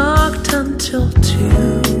talked until 2,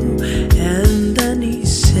 and then he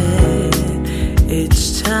said,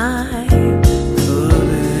 "It's time for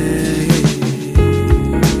bed."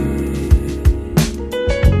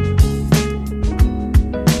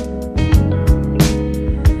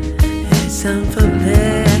 It's time for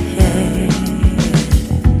bed.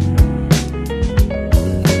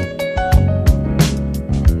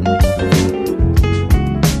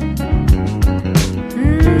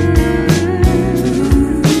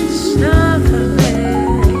 It's time for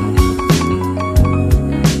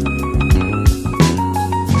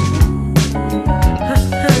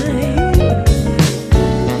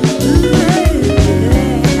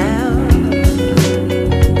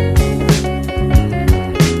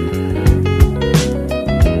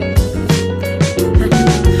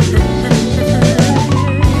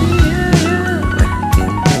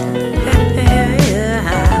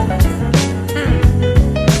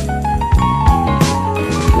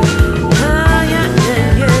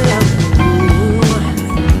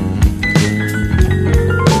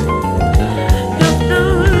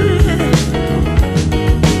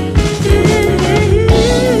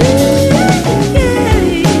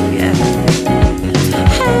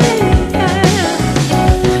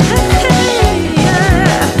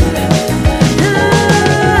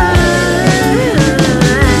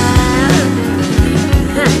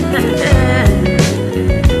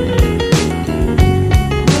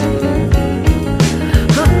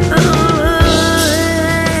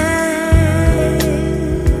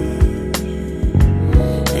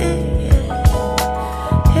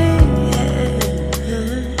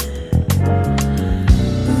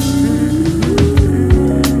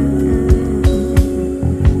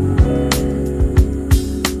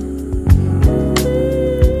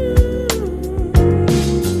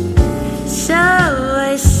So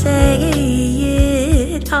I say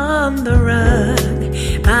it on the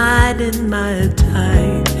rug, biding my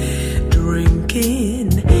time,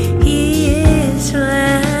 drinking his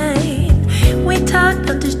wine. We talked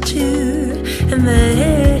until 2, and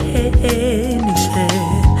then he said,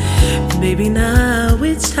 "Baby, now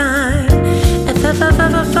it's time for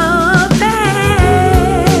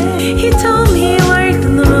bed." He told me he worked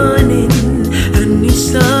in the morning, and he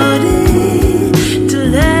started to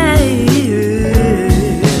lay.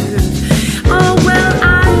 Oh well,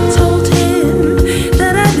 I told him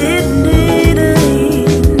that I didn't need it,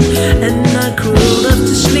 and I crawled up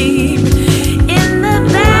to sleep in the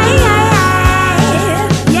bed.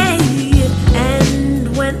 Yeah,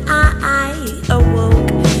 and when I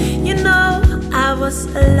awoke, you know I was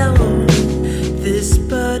alone. This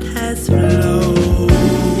bird has flown.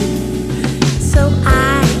 So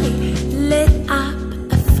I lit up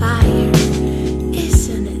a fire.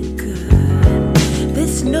 Isn't it good?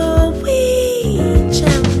 This no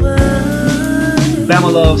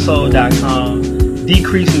BamaLoveSoul.com,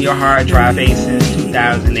 decreasing your hard drive space since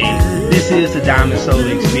 2008. This is the Diamond Soul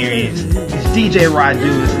Experience. It's DJ Radu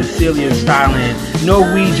and Sicilian styling,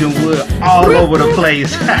 Norwegian wood all over the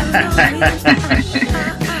place.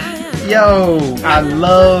 Yo, I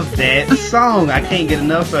love that song. I can't get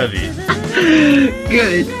enough of it.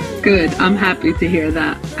 Good. I'm happy to hear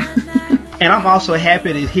that. And I'm also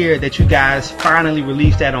happy to hear that you guys finally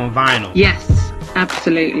released that on vinyl. Yes,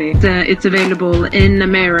 absolutely. It's available in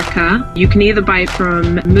America. You can either buy it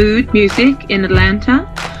from Mood Music in Atlanta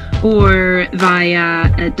or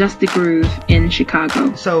via Dusty Groove in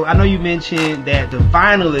Chicago. So I know you mentioned that the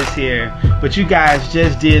vinyl is here, but you guys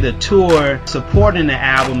just did a tour supporting the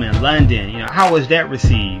album in London. You know, how was that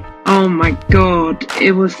received? Oh my God,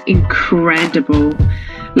 it was incredible.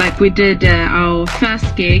 Like we did our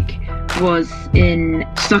first gig was in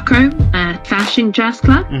Stockholm at Fasching Jazz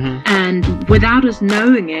Club, and without us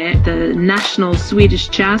knowing it, the national Swedish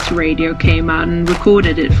jazz radio came out and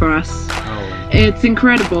recorded it for us. It's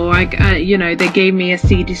incredible. Like, they gave me a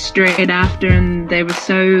CD straight after, and they were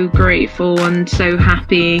so grateful and so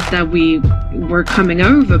happy that we were coming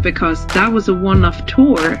over, because that was a one-off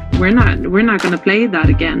tour. We're not going to play that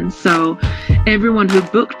again. So everyone who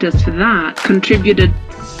booked us for that contributed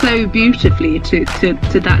so beautifully to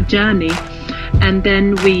that journey. And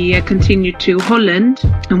then we continued to Holland,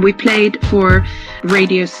 and we played for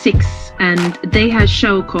Radio 6, and they had a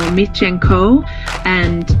show called Mitch & Co.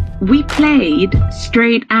 And we played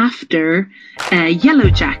straight after Yellow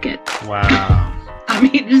Jacket. Wow. I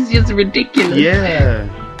mean, it's just ridiculous. Yeah.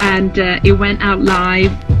 And it went out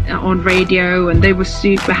live on radio, and they were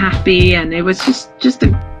super happy, and it was just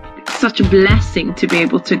such a blessing to be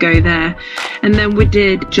able to go there. And then we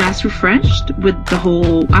did Jazz Refreshed with the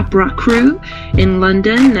whole Opera crew in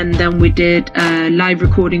London, and then we did a live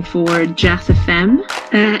recording for Jazz FM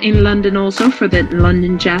in London also for the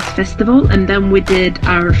London Jazz Festival. And then we did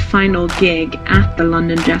our final gig at the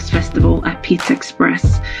London Jazz Festival at Pizza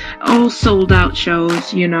Express. All sold out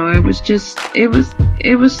shows, you know. It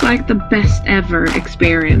was like the best ever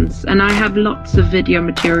experience. And I have lots of video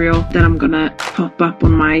material that I'm gonna pop up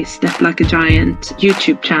on my Step Like a Giant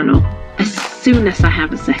YouTube channel as soon as I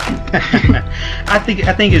have a second. I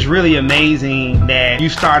think it's really amazing that you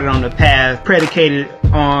started on the path predicated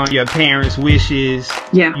on your parents' wishes.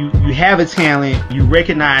 Yeah. You have a talent, you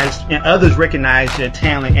recognize, and others recognize your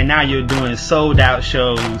talent, and now you're doing sold out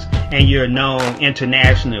shows and you're known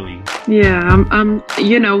internationally. Yeah,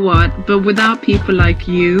 you know what? But without people like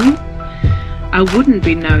you, I wouldn't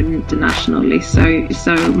be known internationally.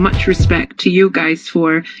 So much respect to you guys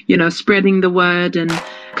for, spreading the word and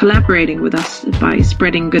collaborating with us by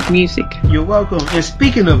spreading good music. You're welcome. And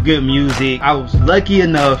speaking of good music, I was lucky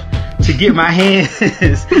enough to get my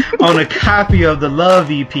hands on a copy of the Love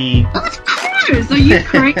EP. Of course! Are you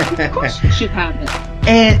crazy? Of course you should have it.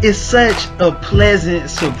 And it's such a pleasant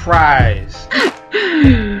surprise.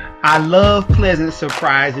 I love pleasant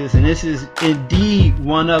surprises, and this is indeed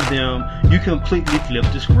one of them. You completely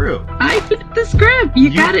flipped the script. I flipped the script.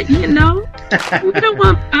 You got it, We don't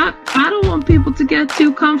want. I don't want people to get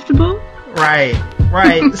too comfortable. Right.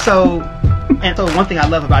 So one thing I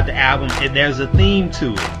love about the album is there's a theme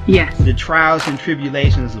to it. Yes. The trials and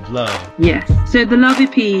tribulations of love. Yes. So the Love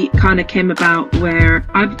EP kind of came about where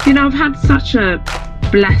I've had such a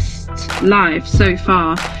blessed life so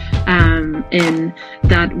far. In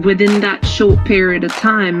that within that short period of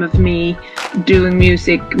time of me doing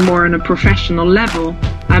music more on a professional level,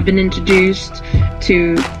 I've been introduced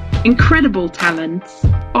to incredible talents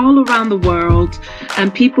all around the world,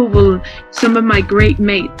 and some of my great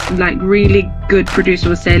mates, like really good producers,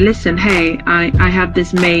 will say, listen, hey, I have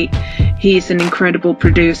this mate, he's an incredible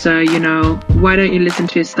producer, why don't you listen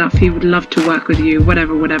to his stuff? He would love to work with you,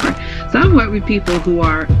 whatever. So I've worked with people who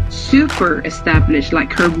are super established,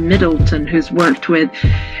 like Herb Middleton, who's worked with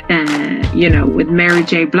with Mary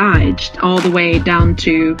J. Blige, all the way down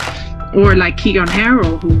to, or like Keegan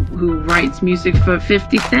Harrell, who writes music for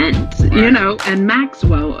 50 Cent, and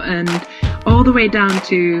Maxwell, and all the way down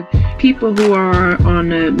to people who are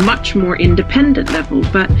on a much more independent level.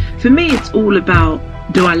 But for me, it's all about,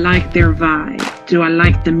 do I like their vibe? Do I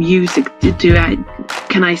like the music?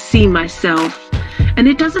 Can I see myself? And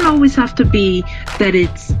it doesn't always have to be that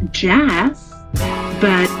it's jazz,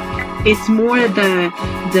 but it's more the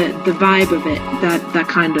vibe of it that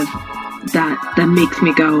kind of that makes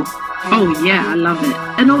me go, oh yeah, I love it.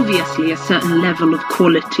 And obviously a certain level of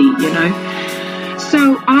quality,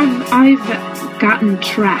 So I've gotten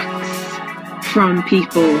tracks from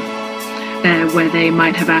people where they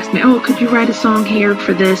might have asked me, oh, could you write a song here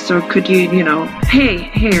for this? Or could you, hey,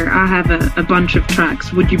 here, I have a bunch of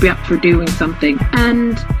tracks. Would you be up for doing something?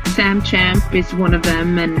 And Sam Champ is one of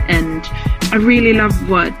them. And I really love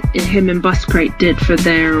what him and Buscrate did for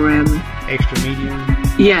their... Extra Medium?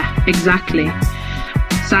 Yeah, exactly.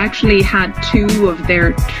 So I actually had 2 of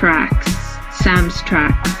their tracks, Sam's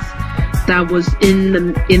tracks, that was in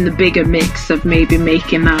the bigger mix of maybe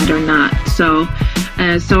making that or not. So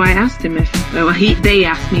I asked him if they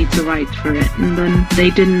asked me to write for it, and then they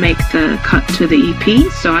didn't make the cut to the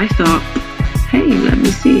EP. So I thought, hey, let me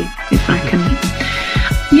see if I can.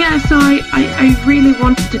 Yeah. So I really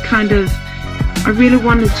wanted to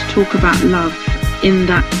talk about love in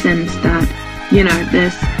that sense that,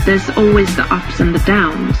 there's always the ups and the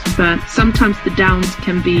downs, but sometimes the downs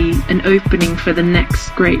can be an opening for the next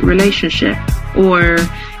great relationship, or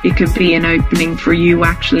it could be an opening for you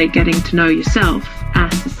actually getting to know yourself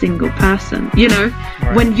as a single person.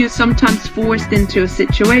 Right. When you're sometimes forced into a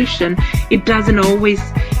situation, it doesn't always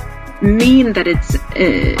mean that it's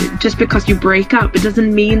just because you break up, it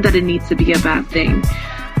doesn't mean that it needs to be a bad thing.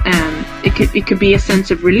 It could be a sense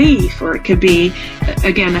of relief, or it could be,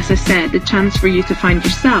 again, as I said, a chance for you to find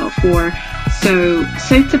yourself. Or so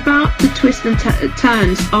it's about the twists and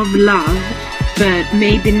turns of love, but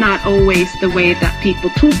maybe not always the way that people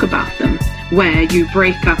talk about them, where you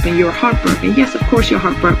break up and you're heartbroken. Yes, of course you're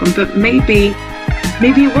heartbroken, but maybe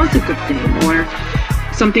it was a good thing. Or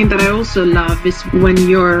something that I also love is when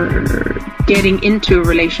you're getting into a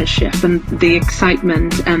relationship and the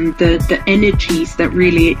excitement and the energies that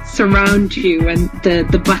really surround you, and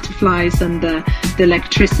the butterflies and the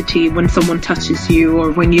electricity when someone touches you,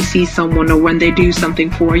 or when you see someone, or when they do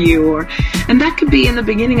something for you, and that could be in the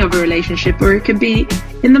beginning of a relationship, or it could be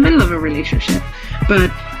in the middle of a relationship.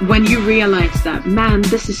 But when you realize that, man,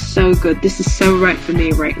 this is so good, this is so right for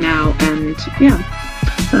me right now, and yeah,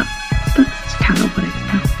 so that's kind of what it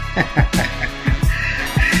is.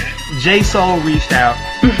 J Soul reached out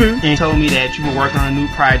and told me that you were working on a new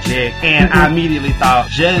project, and I immediately thought,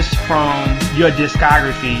 just from your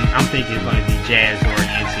discography, I'm thinking it's going to be jazz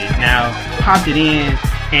oriented. Now, popped it in,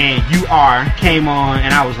 and You Are came on,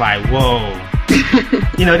 and I was like, whoa.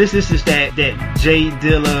 This is that Jay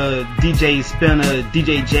Dilla, DJ Spinner,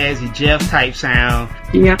 DJ Jazzy Jeff type sound.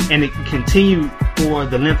 Yeah. And it continued for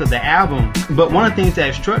the length of the album. But one of the things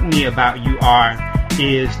that struck me about You Are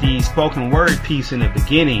is the spoken word piece in the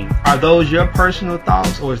beginning. Are those your personal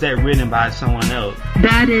thoughts, or is that written by someone else?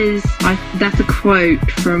 That's a quote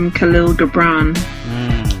from Khalil Gibran.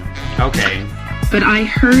 Okay. But I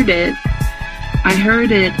heard it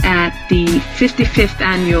at the 55th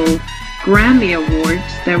annual Grammy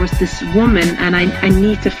Awards. There was this woman, and I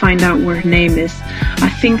need to find out what her name is. I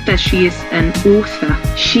think that she is an author.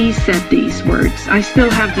 She said these words. I still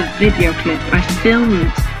have the video clip. I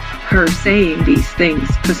filmed her saying these things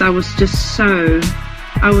because I was just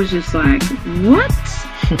like, what?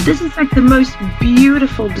 This is like the most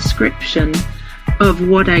beautiful description of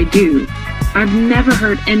what I do. I've never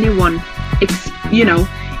heard anyone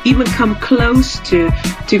even come close to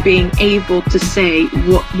being able to say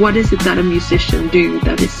what is it that a musician do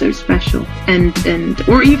that is so special, and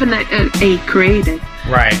or even a creative.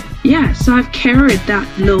 Right. Yeah, so I've carried that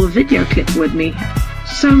little video clip with me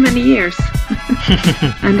so many years.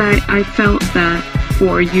 And I felt that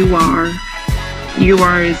for You Are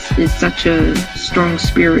is such a strong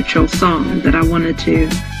spiritual song that I wanted to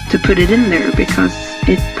put it in there because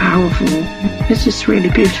it's powerful. It's just really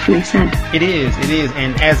beautifully said. It is.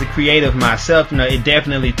 And as a creative myself, it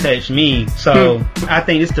definitely touched me. So I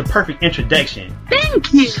think it's the perfect introduction.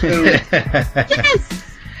 Thank you.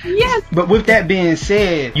 Yes. But with that being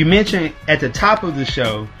said, you mentioned at the top of the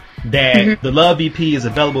show that the Love EP is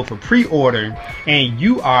available for pre-order, and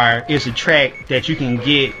You Are is a track that you can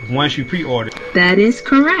get once you pre-order. That is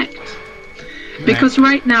correct. Because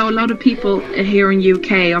right now a lot of people here in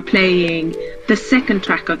UK are playing the second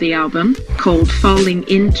track of the album called Falling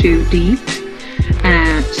Into Deep.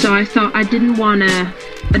 So I thought I didn't want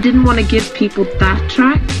to give people that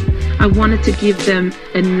track. I wanted to give them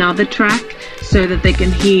another track so that they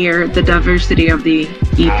can hear the diversity of the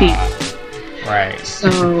EP. Right.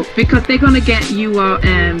 So, because they're going to get You Are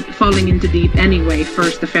Falling Into Deep anyway,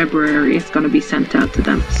 1st of February, it's going to be sent out to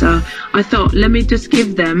them. So I thought, let me just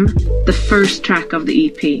give them the first track of the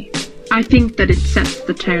EP. I think that it sets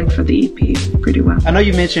the tone for the EP pretty well. I know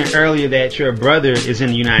you mentioned earlier that your brother is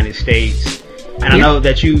in the United States, and I know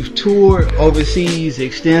that you've toured overseas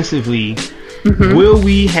extensively. Will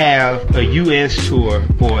we have a US tour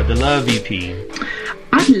for the Love EP?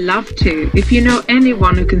 I'd love to. If you know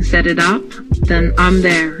anyone who can set it up, then I'm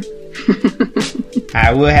there.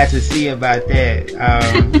 I will have to see about that.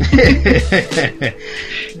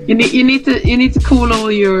 You need to call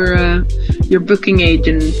all your booking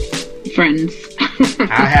agent friends.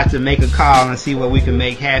 I'll have to make a call and see what we can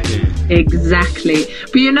make happen. Exactly.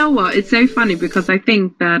 But you know what? It's so funny because I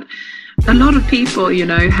think that a lot of people, you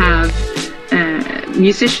know, have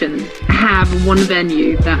musicians have one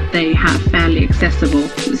venue that they have fairly accessible.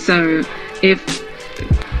 So if,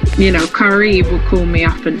 you know, Kari will call me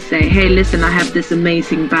up and say, hey, listen, I have this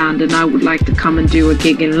amazing band and I would like to come and do a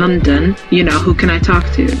gig in London. You know, who can I talk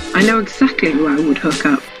to? I know exactly who I would hook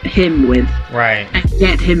up him with. Right. And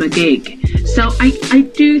get him a gig. So I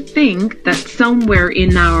do think that somewhere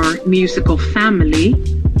in our musical family,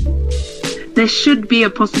 there should be a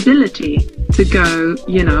possibility to go,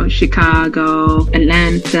 you know, Chicago,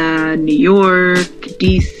 Atlanta, New York,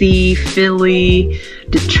 DC, Philly,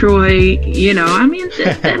 Detroit, you know, I mean,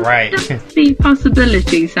 right. There's definitely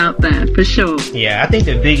possibilities out there for sure. Yeah, I think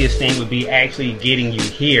the biggest thing would be actually getting you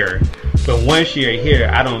here. But once you're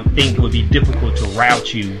here, I don't think it would be difficult to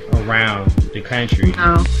route you around the country.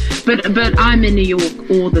 No, but I'm in New York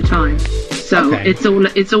all the time, so okay.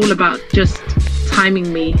 it's all about just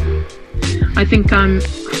timing me. I think I'm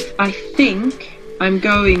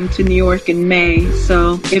going to New York in May,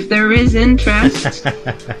 so if there is interest,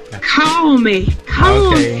 call me.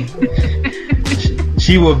 Call me.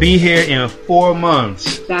 She will be here in 4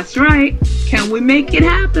 months. That's right. Can we make it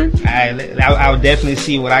happen? I'll definitely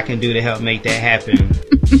see what I can do to help make that happen.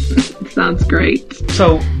 Sounds great.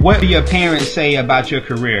 So, what do your parents say about your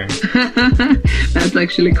career? That's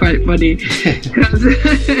actually quite funny. Because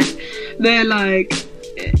they're like,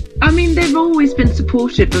 I mean, they've always been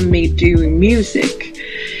supportive of me doing music.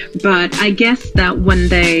 But I guess that when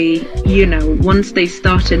they, you know, once they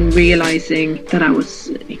started realizing that I was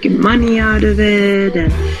making money out of it,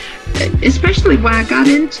 and especially when I got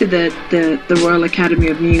into the Royal Academy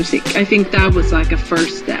of Music, I think that was like a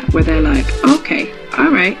first step where they're like, okay,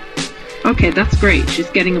 all right, okay, that's great. She's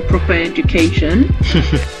getting a proper education.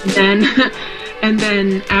 And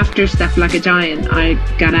then after Step Like a Giant, I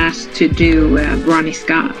got asked to do Ronnie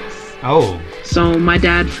Scott's. Oh. So my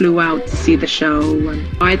dad flew out to see the show, and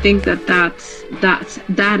I think that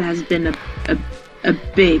has been a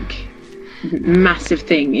big, massive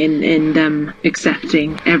thing in them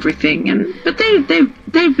accepting everything. But they've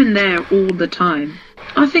been there all the time.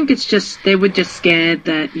 I think it's just they were just scared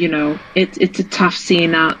that, you know, it's a tough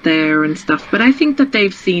scene out there and stuff. But I think that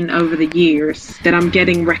they've seen over the years that I'm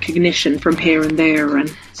getting recognition from here and there,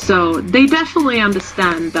 and so they definitely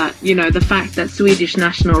understand that, you know, the fact that Swedish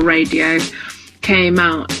National Radio came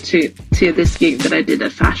out to this gig that I did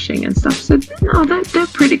at Fasching and stuff. So no, they're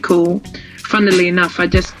pretty cool. Funnily enough, I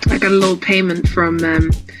got a little payment from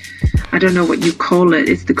I don't know what you call it.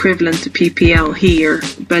 It's the equivalent to PPL here,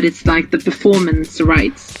 but it's like the performance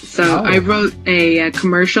rights. So I wrote a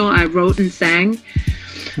commercial. I wrote and sang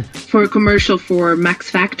for a commercial for Max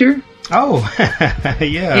Factor. Oh, yeah.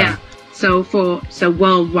 Yeah. So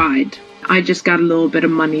worldwide, I just got a little bit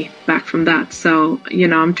of money back from that. So, you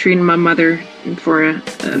know, I'm treating my mother for a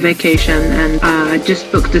vacation, and I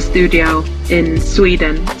just booked a studio in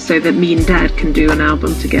Sweden so that me and Dad can do an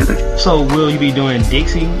album together. So will you be doing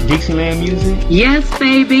Dixieland music? Yes,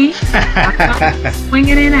 baby. I'm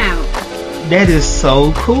swinging it out. That is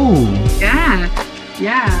so cool. Yeah.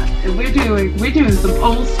 We're doing some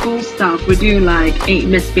old school stuff. We're doing like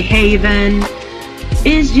Ain't Misbehavin'.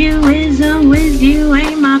 Is you,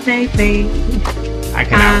 ain't my baby. I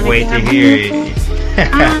cannot wait to hear it.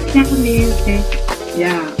 I got music.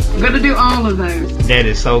 Yeah, I'm gonna do all of those. That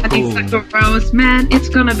is so cool. I think Rose, man, it's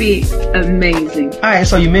gonna be amazing. Alright,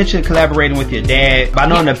 so you mentioned collaborating with your dad. I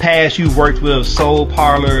know in the past you've worked with Soul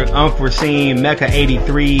Parlour, Unforeseen, Mecca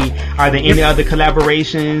 83. Are there any other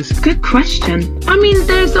collaborations? Good question. I mean,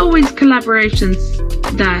 there's always collaborations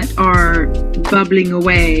that are bubbling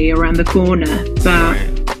away around the corner, but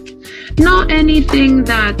not anything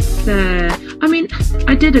that's I mean,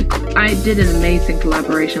 I did an amazing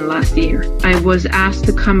collaboration last year. I was asked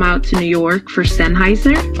to come out to New York for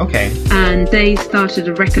Sennheiser. Okay. And they started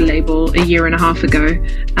a record label a year and a half ago,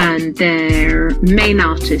 and their main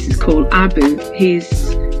artist is called Abu.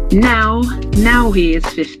 He's now he is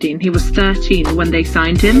 15. He was 13 when they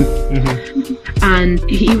signed him. Mm-hmm. And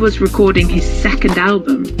he was recording his second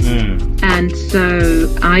album. And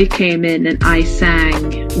so I came in and I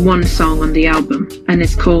sang one song on the album, and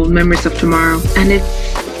it's called Memories of Tomorrow. And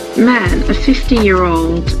it's, man, a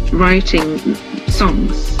 15-year-old writing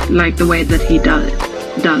songs like the way that he does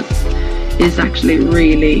is actually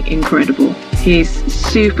really incredible. He's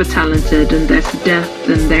super talented, and there's depth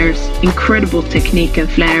and there's incredible technique and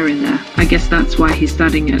flair in there. I guess that's why he's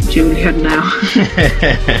studying at Juilliard now.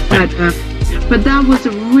 But that was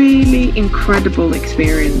a really incredible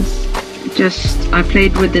experience. I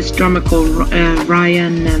played with this drummer called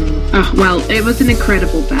Ryan, and it was an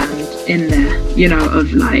incredible band in there, you know,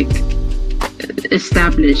 of like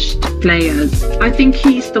established players. I think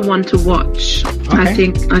he's the one to watch.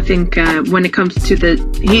 Okay. I think when it comes to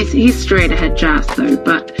he's straight ahead jazz though,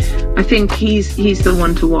 but I think he's the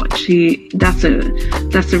one to watch. That's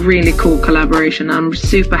a really cool collaboration. I'm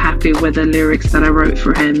super happy with the lyrics that I wrote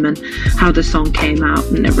for him and how the song came out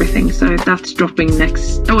and everything. So that's dropping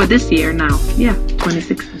this year now. Yeah,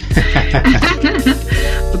 2016.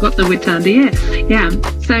 Forgot that we turned the year. Yeah.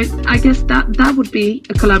 So I guess that would be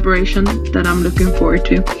a collaboration that I'm looking forward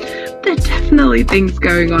to. There are definitely things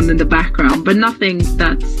going on in the background, but nothing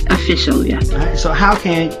that's official yet. All right, so how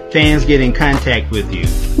can fans get in contact with you?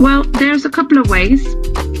 Well, there's a couple of ways.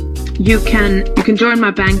 You can join my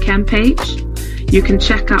Bandcamp page. You can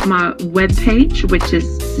check out my webpage, which is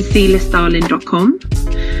ceciliastalin.com.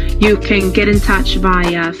 You can get in touch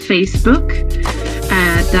via Facebook.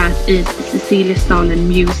 That is Cecilia Stalin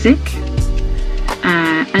Music.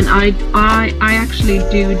 And I actually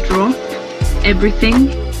do drop everything.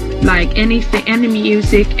 Like anything, any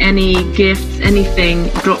music, any gifts, anything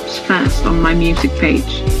drops first on my music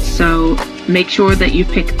page. So make sure that you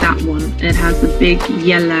pick that one. It has a big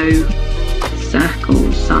yellow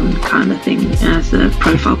circle, sun kind of thing as a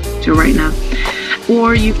profile picture right now.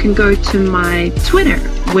 Or you can go to my Twitter,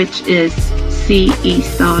 which is CE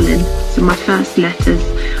Stalin. So my first letters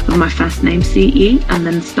of my first name, CE, and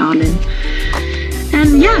then Stalin.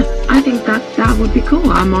 And yeah, I think that would be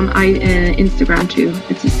cool. I'm on Instagram too.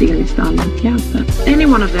 It's Cecilia Stalin. Yeah, but any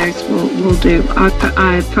one of those will do.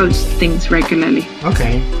 I post things regularly.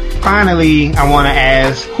 Okay. Finally, I want to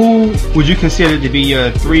ask, who would you consider to be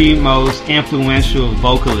your 3 most influential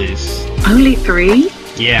vocalists? Only 3?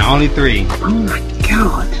 Yeah, only 3. Oh my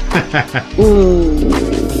god. Ooh.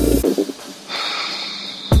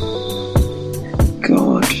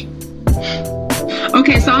 God.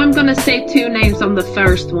 Okay, so I'm gonna say 2 names on the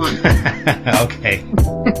first one. Okay.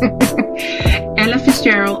 Ella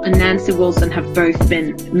Fitzgerald and Nancy Wilson have both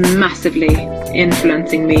been massively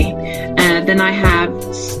influencing me. Then I have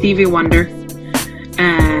Stevie Wonder.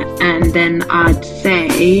 And then I'd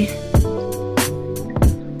say...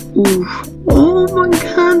 Ooh. Oh my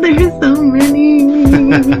god, there's so many.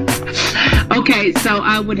 Okay, so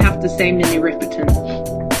I would have to say Minnie Riperton.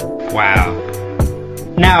 Wow.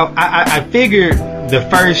 Now, I figured the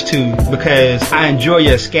first 2 because I enjoy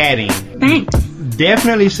your scatting. Thanks.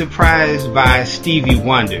 Definitely surprised by Stevie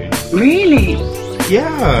Wonder. Really?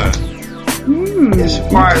 Yeah. As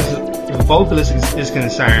far as the vocalist is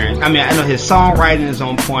concerned, I mean, I know his songwriting is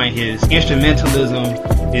on point, his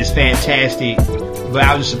instrumentalism is fantastic, but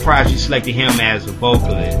I was surprised you selected him as a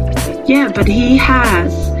vocalist. Yeah, but he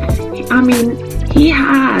has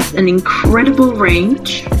an incredible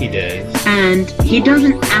range. He does. And he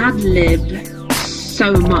doesn't ad-lib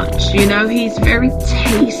so much, you know, he's very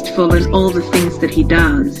tasteful in all the things that he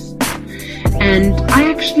does. And I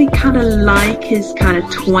actually kind of like his kind of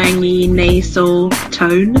twangy nasal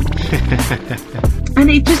tone. And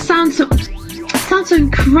it just sounds so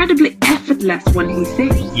incredibly effortless when he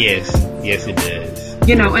sings. Yes, it does.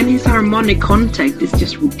 You know, and his harmonic contact is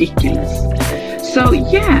just ridiculous. So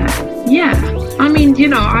yeah. I mean, you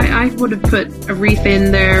know, I would have put Aretha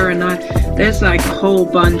in there, and there's like a whole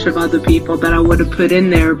bunch of other people that I would have put in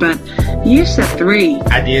there, but you said 3.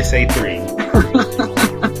 I did say 3.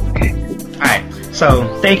 Okay. Alright, so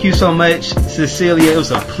thank you so much, Cecilia. It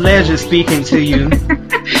was a pleasure speaking to you.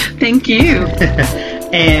 Thank you.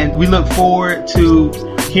 And we look forward to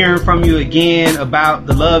hearing from you again about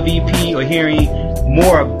the Love EP, or hearing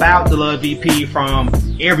more about the Love EP from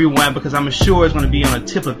everyone, because I'm sure it's going to be on the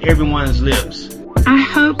tip of everyone's lips. I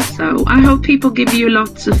hope so. I hope people give you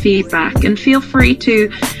lots of feedback, and feel free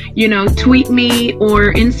to, you know, tweet me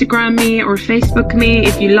or Instagram me or Facebook me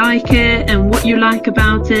if you like it and what you like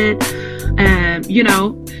about it. You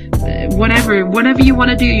know, whatever you want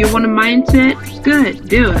to do. You want to mind it? Good,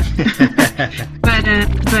 do it.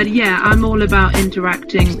 But yeah, I'm all about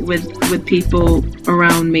interacting with people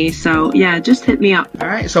around me. So yeah, just hit me up. All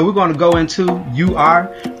right, so we're going to go into You Are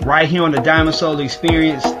right here on the Diamond Soul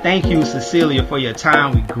Experience. Thank you, Cecilia, for your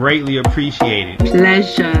time. We greatly appreciate it.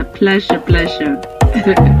 Pleasure.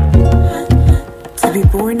 To be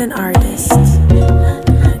born an artist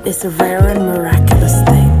is a rare and miraculous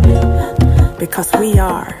thing, because we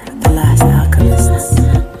are the last alchemists.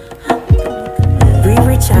 We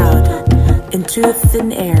reach out into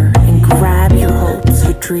thin air and grab your hopes,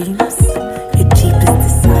 your dreams, your deepest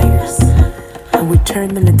desires, and we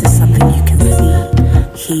turn them into something you can see,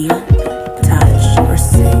 hear, touch, or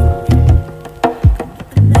sing.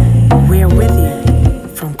 We are with you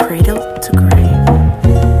from cradle to grave.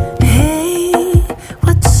 Hey,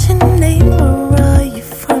 what's your name? Where are you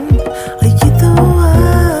from? Are you the one?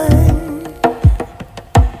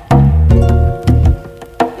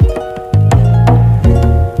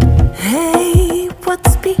 Hey,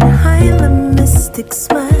 what's behind the mystic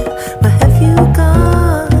smile? Where have you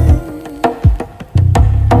gone?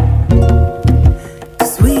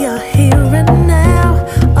 'Cause we are here and now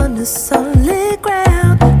on the solid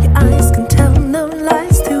ground. Your eyes can tell no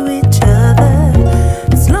lies to each other,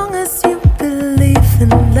 as long as you believe in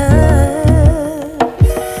love.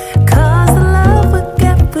 'Cause the love we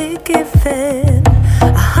get, we're given.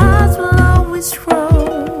 Our hearts will always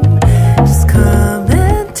roam. Just come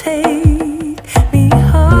and take me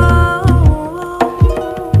home.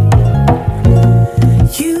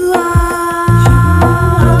 You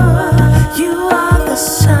are the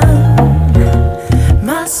sun,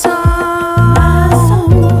 my soul,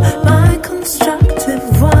 my constructive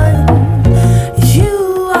one.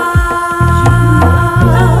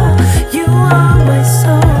 You are my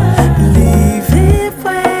soul. Believe it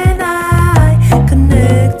when I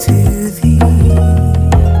connect to thee.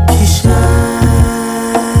 Kisha,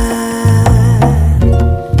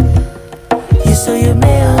 you saw your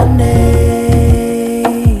mayonnaise.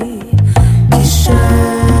 Kisha.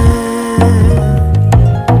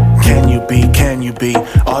 Can you be,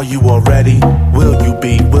 are you already? Will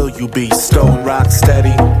you be stone rock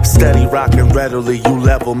steady? Steady rocking readily, you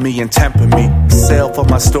level me and temper me. Sail for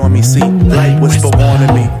my stormy sea, light whisper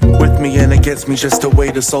warning me. With me and against me, just the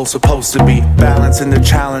way the soul's supposed to be. Balancing the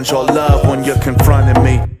challenge or love when you're confronting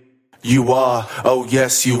me. You are, oh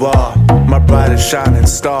yes you are, my brightest shining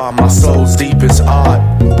star, my soul's deepest art.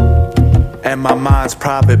 And my mind's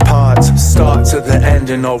private parts start to the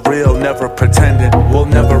ending, or real, never pretending. We'll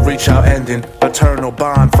never reach our ending. Eternal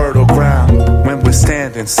bond, fertile ground. When we're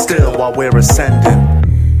standing still while we're ascending.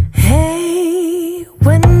 Hey,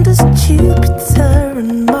 when does Jupiter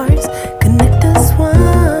and Mars connect us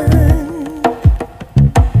one?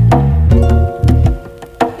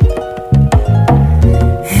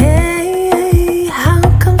 Hey, how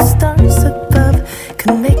come stars above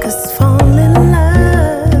can make us fall in love?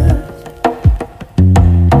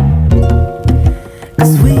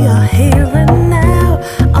 'Cause we are here and now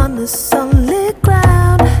on the solid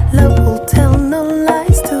ground. Love will tell no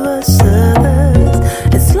lies to us others,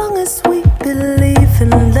 as long as we believe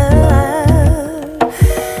in love.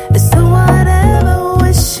 So whatever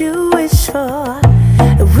wish you wish for,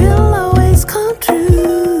 it will always come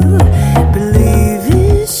true. Believe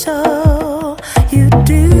it, sure you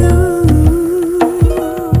do.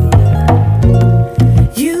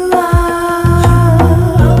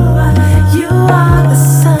 You are the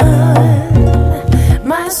sun,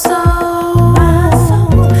 my soul,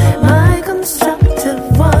 my constructive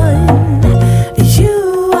one. You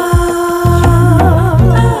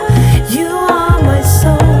are my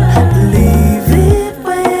soul. Believe it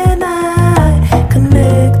when I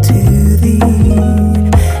connect to thee.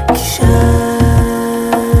 Kisha,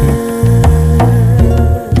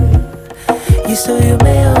 you saw your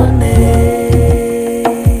mayonnaise.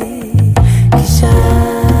 Kisha,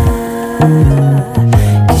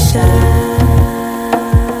 Kisha,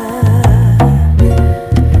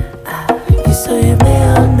 you saw your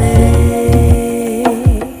mayonnaise.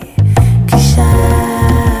 Kisha,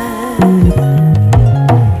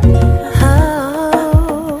 oh,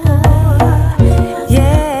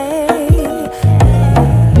 yeah,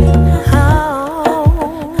 oh,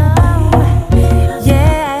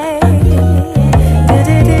 yeah,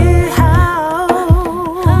 do-do-do, oh,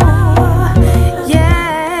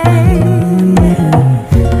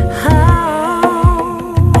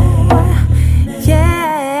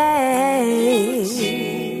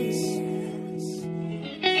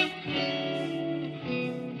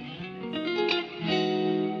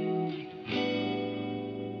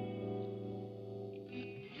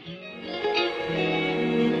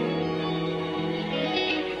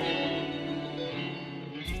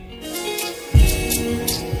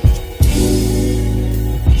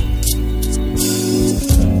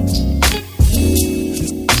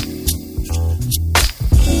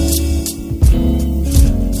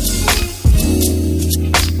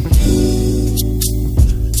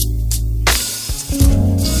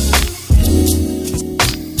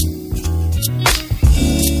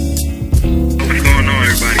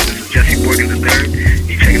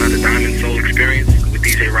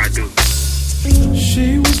 She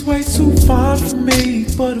was way too fine for me,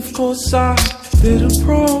 but of course I did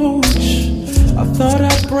approach. I thought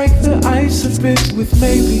I'd break the ice a bit with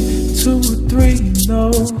maybe 2 or 3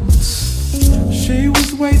 notes. She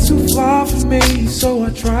was way too fly for me, so I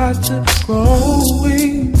tried to grow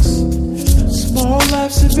wings. Small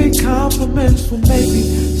laughs and big compliments will maybe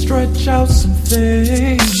stretch out some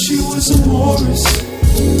things. She was a Morris.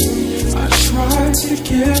 I tried to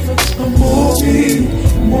give her a more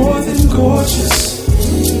than gorgeous,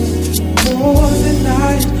 more than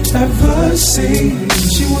I'd ever seen.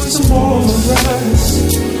 She was a Morris.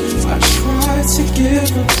 I tried to give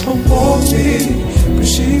her a but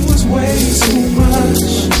she was way too much,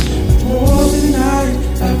 more than I'd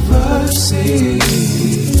ever seen.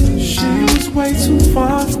 She was way too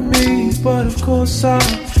fine for me, but of course I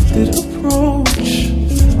did approach.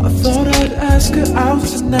 I thought I'd ask her out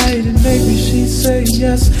tonight and maybe she'd say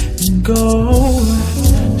yes and go.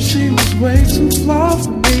 She was way too fly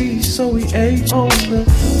for me, so we ate on the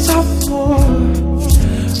top floor.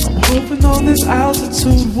 I'm hoping on this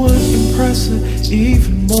altitude would impress her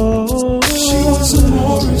even more. She was a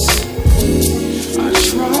Morris. I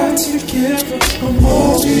tried to give her a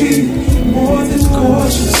more than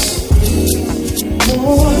gorgeous,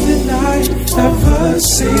 more than I'd ever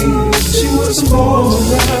seen. She was a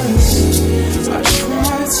Morris. I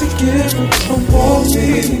tried to give her a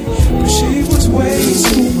but she was way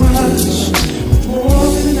too much, more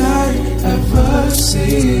than I'd ever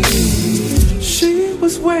seen. She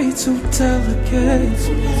was way too delicate,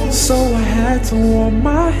 so I had to warm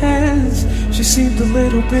my hands. She seemed a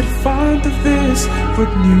little bit fond of this, but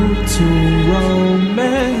new to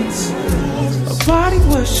romance. Her body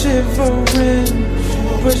was shivering,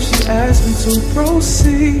 but she asked me to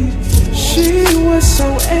proceed. She was so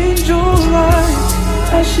angel-like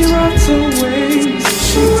as she rocked her wings.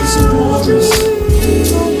 She was a Morris.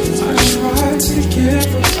 I tried to give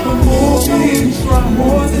her a more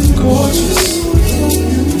than gorgeous,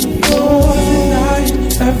 more than I'd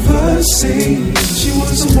ever seen. She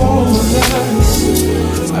was a Morris.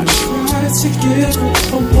 I tried to give her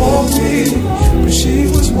a but she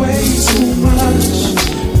was way too much,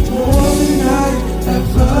 more than I'd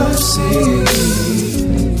ever seen.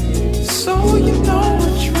 So you know I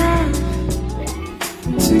tried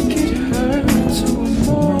to get her to a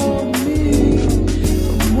more me,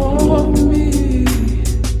 more me,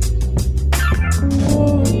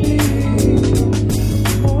 more me,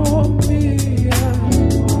 more me, yeah.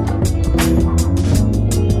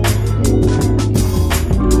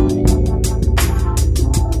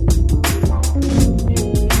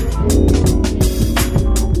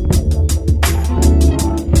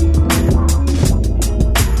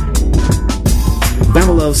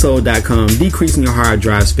 BamaLoveSoul.com, decreasing your hard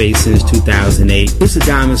drive space since 2008. It's a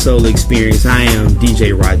Diamond Soul experience. I am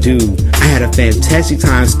DJ Radu. I had a fantastic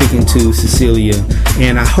time speaking to Cecilia,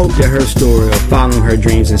 and I hope that her story of following her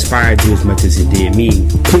dreams inspired you as much as it did me.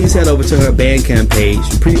 Please head over to her Bandcamp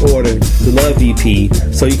page, pre-order the Love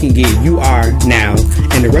EP so you can get You Are Now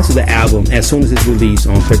and the rest of the album as soon as it's released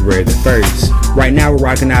on February the 1st. Right now we're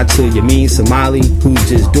rocking out to Yamin Somali, who's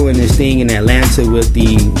just doing this thing in Atlanta with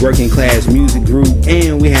the Working Class Music Group.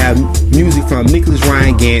 And we have music from Nicholas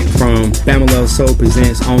Ryan Gant from Bama Love Soul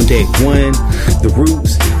Presents On Deck 1, The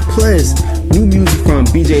Roots, plus new music from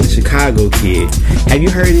BJ the Chicago Kid. Have you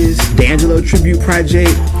heard his D'Angelo tribute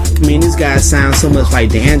project? I mean, this guy sounds so much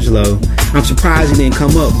like D'Angelo. I'm surprised he didn't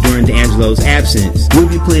come up during D'Angelo's absence. We'll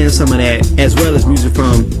be playing some of that, as well as music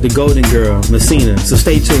from the Golden Girl, Messina. So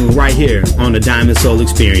stay tuned right here on the Diamond Soul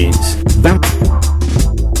Experience.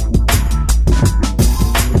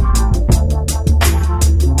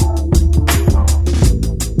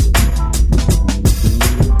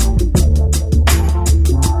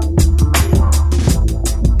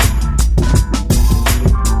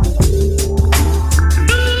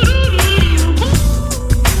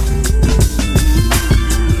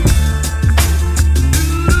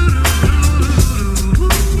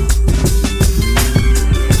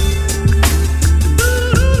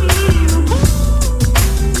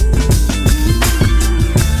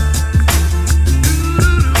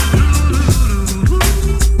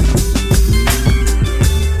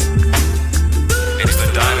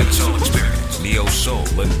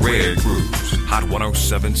 Hot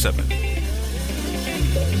 1077.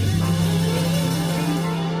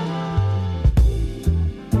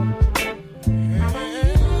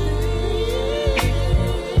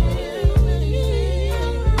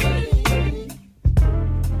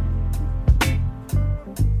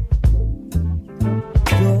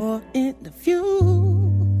 Your interview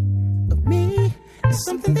of me is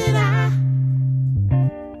something that I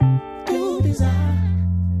do desire.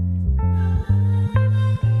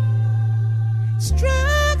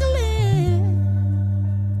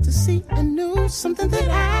 that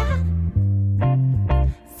I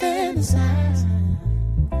fantasize.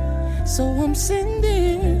 So I'm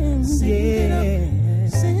sending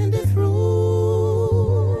send it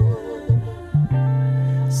through,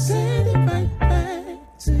 send it right back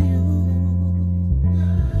to you.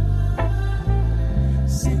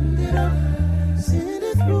 Send it up, send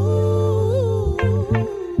it through,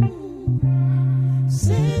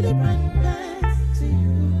 send it right back to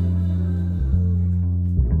you.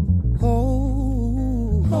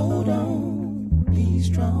 Hold on, be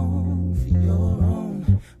strong for your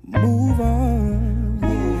own. Move on,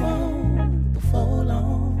 before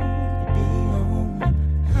long you'll be on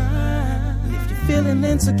high. If you're feeling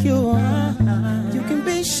insecure, you can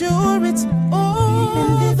be sure it's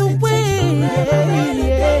all the way.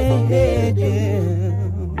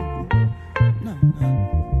 No,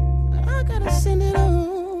 I gotta send it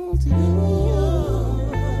on to you.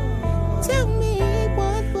 Tell me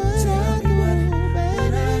what would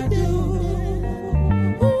I do?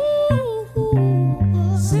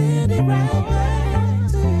 Ooh, send it right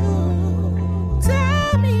back to you.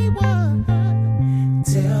 Tell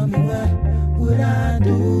me what would I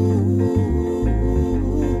do?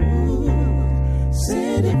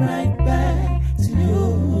 Send it right back to you.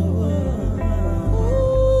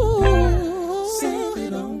 Ooh, send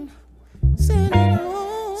it on, send it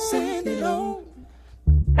on, send it on.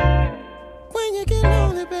 When you get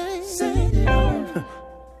lonely, babe, send it on.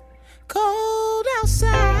 Cold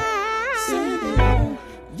outside, send it on.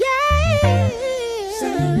 Yeah,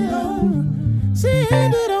 send it on,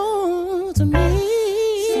 send it on to me.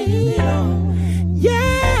 Send it on, yeah.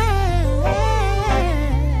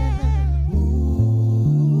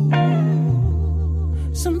 Ooh.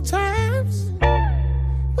 Sometimes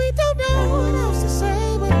we don't know what else to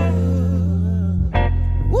say, but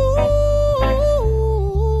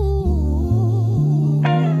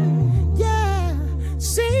yeah,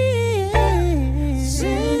 send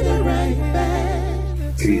it right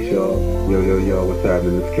back. Peace, y'all. Yo, what's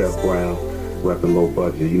happening? It's Kev Brown, repping Low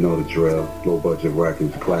Budget. You know the drill. Low Budget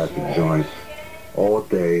Records, classic joints, all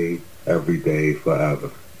day, every day,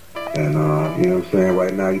 forever. And, you know what I'm saying?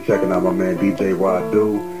 Right now, you're checking out my man DJ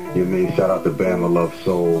Radu. You mean, shout out to Bama Love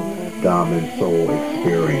Soul, Diamond Soul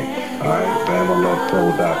Experience. All right,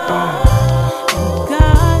 BamaLoveSoul.com.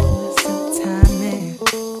 Regardless of timing,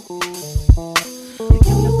 the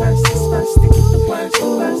universe is first to get the words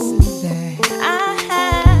verses that I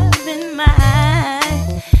have in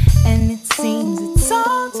mind, and it seems it's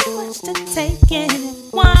all too much to take in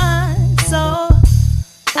at once. So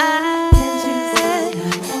I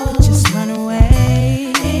just run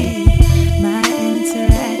away. My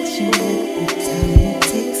interaction with the time it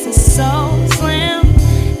takes is so slim,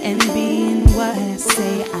 and being what I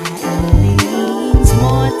say I am means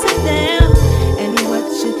more to them. And what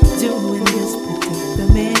you do in this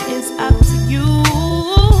predicament is up to you.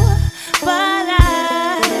 But I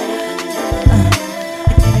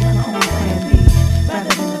can make my own plan B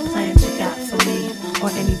rather than the plans you got for me or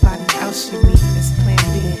anybody else you meet as plan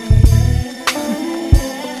B.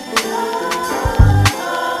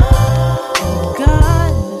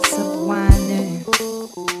 Regardless of whining,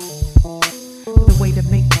 the way to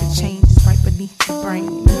make the change is right beneath the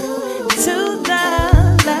brain. To the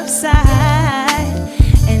left side,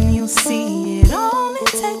 and you'll see it only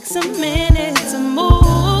takes a minute to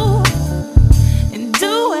move and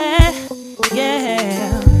do it.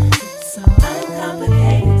 Yeah, so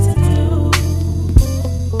uncomplicated to do.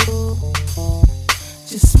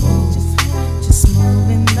 Just move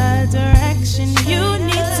in the direction you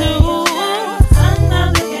need to. It's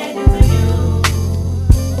uncomplicated for you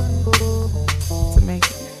to make it.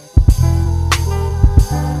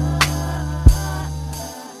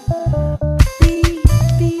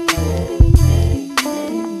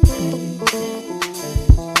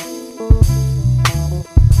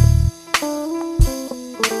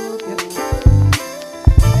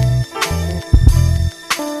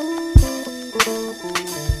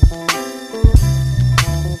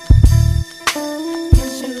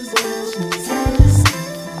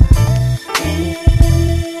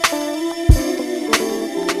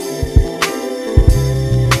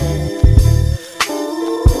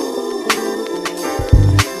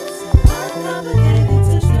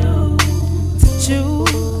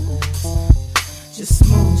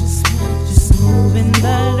 Just move in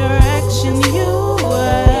the direction you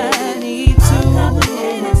need to.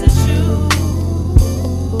 Complicated to choose.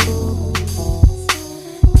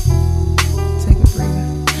 Take a breather.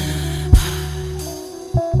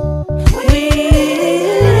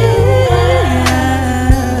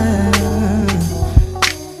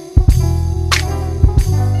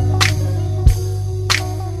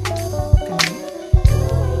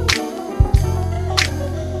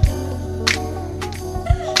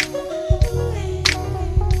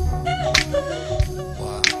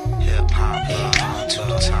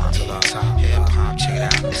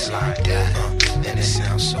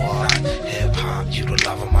 you the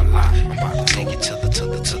love of my life. I'm about to take you to the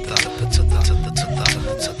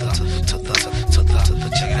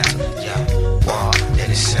check it out, yeah. Wow,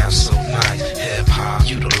 and it sounds so nice. Hip hop,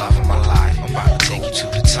 you the love of my life. I'm about to take you to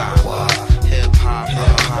the top. Wow, hip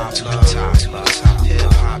hop, to the top, hip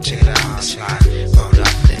hop, check it out. It's like,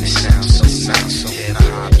 and it sounds so nice. Hip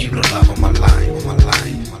hop, you the love of my life, my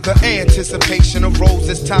life. The anticipation arose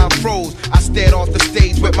as time froze. I stared off the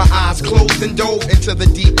stage with my eyes closed and dove into the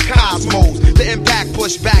deep cosmos. The impact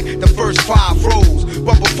pushed back the first 5 rows.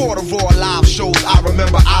 But before the raw live shows, I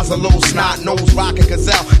remember eyes a low, snot nose, rockin'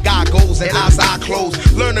 gazelle, goggles and eyes closed.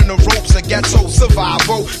 Learning the ropes of ghetto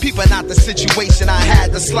survival. Peeping out the situation, I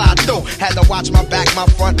had to slide through. Had to watch my back, my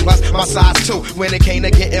front, plus my size too. When it came to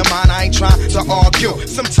getting mine, I ain't trying to argue.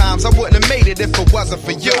 Sometimes I wouldn't have made it if it wasn't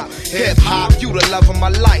for you. Hip hop, you the love of my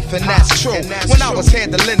life, and that's true. When I was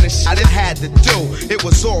handling this shit, I had to do. It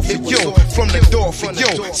was all for you, from the door for you.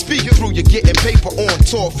 Speak through, you're getting paper on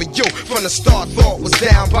tour for you. From the start, thought was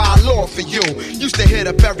down by law for you. Used to hit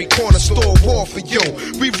up every corner store war for you.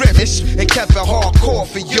 We ripped and kept it hardcore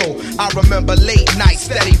for you. I remember late nights,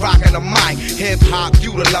 steady rocking the mic. Hip hop,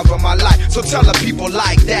 you the love of my life. So tell the people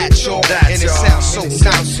like that, y'all. And it sounds so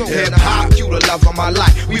nice. Hip hop, you the love of my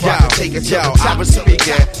life. We about to take it to the top. I was speaking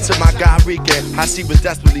to my guy Regan. I see was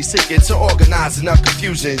desperately seeking to organize enough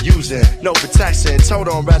confusion, using no protection,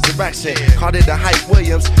 total on resurrection. Called it a Hype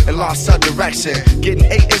Williams and lost her direction. Getting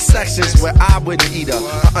 8 in sections where I wouldn't eat her.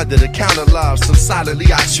 Under the counter love, so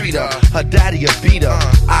silently I treat her. Her daddy a beat her,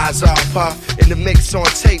 eyes all puff. In the mix on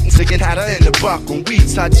tape, and had her in the buck. When we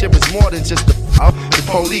touch, it was more than just the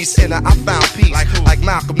police in her. I found peace, like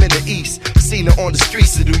Malcolm in the East. Seen her on the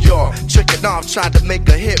streets of New York, tricking off, tried to make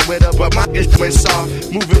a hit with her, but my itch went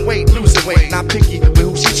soft. Moving weight, losing weight, not picky with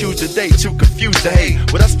who she choose to date. Too confused to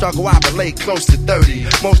hate. With her struggle, I relate close to 30.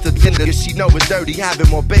 Most of the niggas she know is dirty, having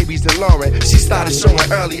more babies than Lauren. She started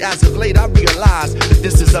showing early. As of late, I realized that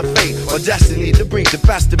this is her fate or destiny to bring the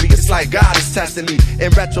best of me. It's like God is testing me.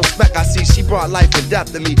 In retrospect, I see she brought life and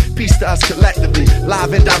death to me. Peace to us collectively,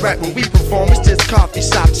 live and direct. When we perform, it's just coffee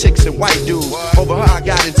shop chicks and white dudes. Over her, I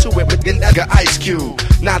got into it with an Ice Cube.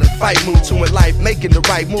 Not a fight move to in life, making the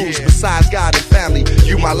right moves. Besides God and family,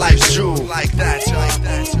 you my life's jewel. Like that, like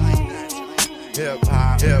that, like that. Hip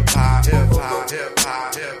hop, hip hop, hip hop, hip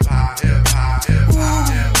hop, hip hop, hip hop, hip hop,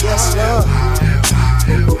 hip hop. Yes, Lord. Hip hop,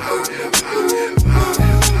 hip hop, hip hop,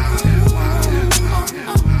 hip hop,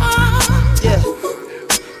 hip hop. Yeah.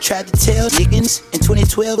 Tried to tell niggas in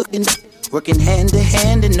 2012, working hand to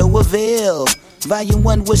hand and no avail. Volume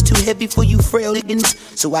 1 was too heavy for you frail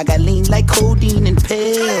niggas, so I got lean like codeine and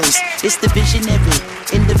pills. It's the visionary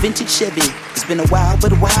in the vintage Chevy. It's been a while,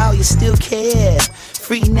 but wow, you still care.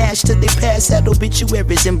 Free Nash till they pass out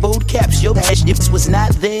obituaries in bold caps. Your hash was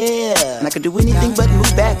not there. And I could do anything but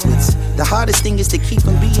move backwards. The hardest thing is to keep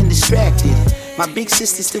from being distracted. My big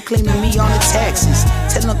sister still claiming me on the taxes.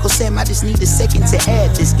 Tell Uncle Sam I just need a second to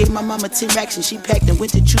add this. Gave my mama 10 racks and she packed and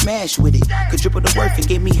went to Chumash with it. Quadruple the worth and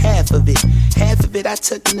gave me half of it. Half of it I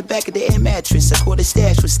tucked in the back of the air mattress. A quarter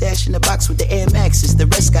stash was stashed in the box with the Air Maxes. The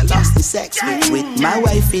rest got lost in sacks with my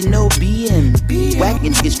wife in no BM.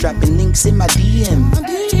 Whacking niggas dropping links in my DM.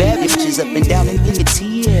 Bad bitches up and down in your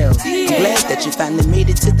TL. I'm glad that you finally made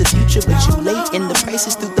it to the future, but you late and the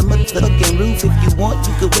prices through the motherfucking roof. If you want,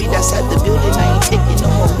 you could wait outside the building. I ain't taking no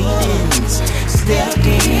more meetings. Stepped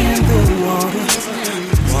in the water,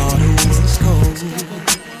 water was cold.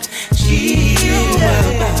 She my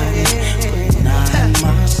body, but not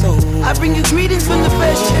my soul. I bring you greetings from the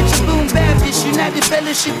First Church of Boone Baptist, United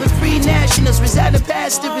Fellowship of Free Nationals. Residing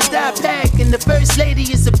pastor is Di Pack, and the First Lady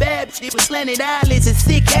is a Baptist with slanted eyelids and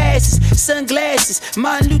thick asses, sunglasses.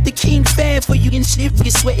 Martin Luther King fan for you and shit.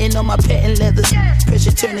 Get sweating on my patent leather.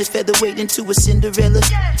 Pressure turn his featherweight into a Cinderella.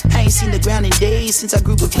 I ain't seen the ground in days since I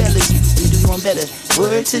grew with fellas. Let me do you one better.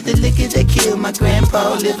 Word to the liquor that killed my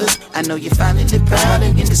grandpa liver. I know you're finally proud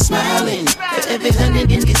and getting smiling. For every 100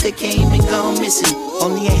 niggas that came and gone missing,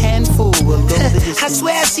 only a handful will go the distance. I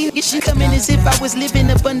swear I seen this shit coming as if I was living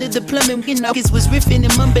up under the plumbing. You know, kids was riffing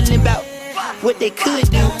and mumbling about what they could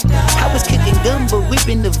do. I was kicking gumbo,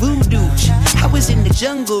 whipping the voodoo. I was in the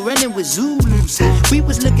jungle running with Zulus. We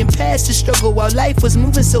was looking past the struggle while life was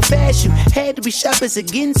moving so fast. You had to be sharp as a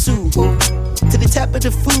Ginsu. To the top of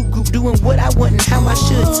the food group, doing what I want and how I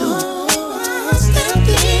should too. Stepped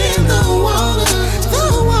in the water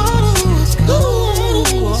was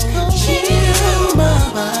cool. Chill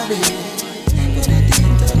my body.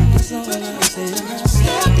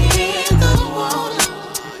 Stepped in the water.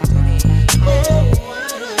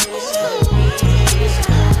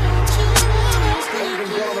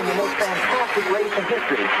 Race in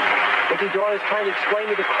history. Mickey Doyle is trying to explain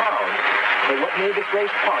to the crowd But what made this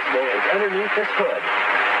race possible is underneath this hood.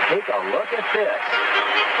 Take a look at this.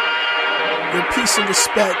 Your peace and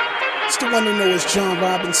respect. It's the one to know as John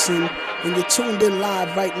Robinson, and you're tuned in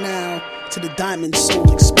live right now to the Diamond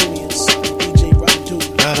Soul Experience with DJ Radu.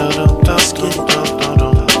 Let's get it.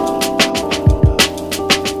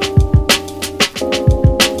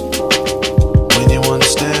 When you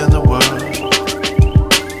understand the world,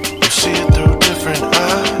 you see it through different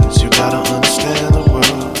eyes. You gotta understand the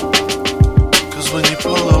world, 'cause when you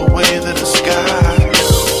pull away to the sky,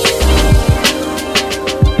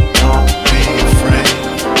 don't be afraid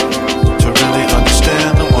to really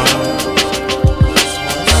understand the world.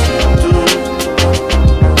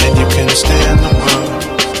 Then you can stand the world.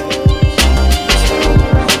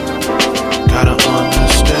 Gotta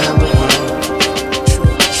understand the world,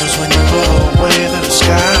 'cause when you pull away to the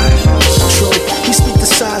sky. True, he speak the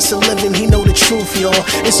science of living, he know the truth, y'all.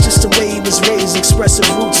 It's just the way he was raised, expressive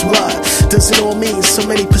roots. What does it all mean? So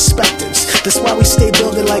many perspectives. That's why we stay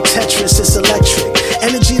building like Tetris, it's electric.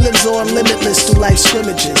 Energy lives on limitless through life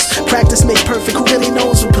scrimmages. Practice make perfect, who really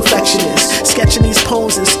knows what perfection is? Sketching these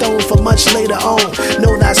poems in stone for much later on.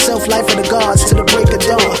 Know thyself, life of the gods to the break of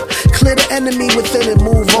dawn. Clear the enemy within and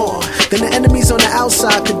move on. Then the enemies on the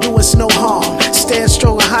outside could do us no harm. Stand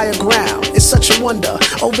strong on higher ground, it's such a wonder.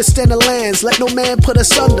 Overstand the lands, let no man put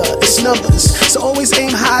us under. It's numbers, so always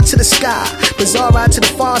aim high to the sky. Bizarre ride to the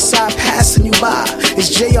far side, passing you by. It's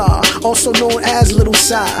JR, also known as Little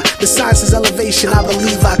Psy. The science is elevation, I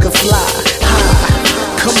believe I could fly high.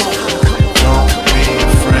 Come on. Don't be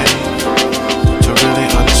afraid to really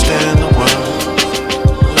understand the world.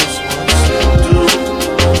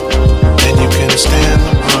 Then you can stand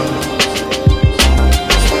the world.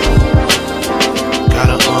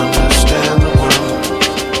 Gotta understand the world,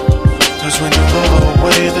 'cause when you pull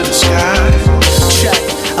away to the sky. Check.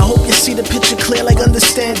 I hope you see the picture clear like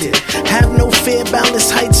understanding. Have no fear, boundless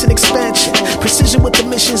heights and expansion. Precision with the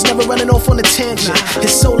missions, never running off on a tangent.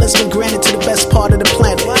 His soul has been granted to the best part of the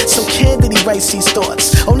planet. So candid he writes these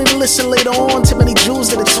thoughts, only to listen later on to many jewels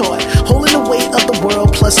that are taught. Holding the weight of the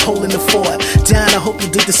world plus holding the fort down. I hope you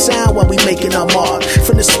dig the sound while we making our mark.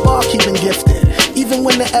 From the spark he been gifted, even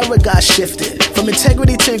when the era got shifted. From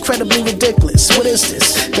integrity to incredibly ridiculous. What is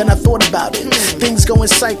this? Then I thought about it. Things go in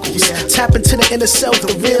cycles. Tap into the inner self,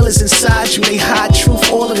 the real is inside you. They hide truth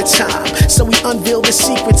all of the time, so we unveil the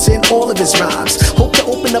secrets in all of his rhymes. Hope to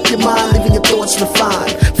open up your mind, leaving your thoughts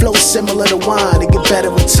refined. Flow similar to wine, it get better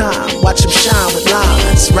with time. Watch him shine with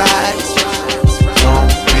lines, right? Don't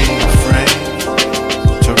be afraid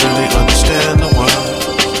to really understand the world.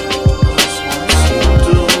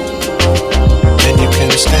 Then you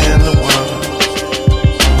can stand the world.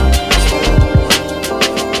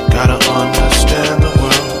 Gotta understand the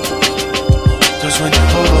world, 'cause when you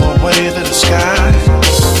pull away to the sky.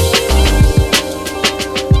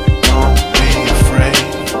 Don't be afraid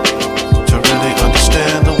to really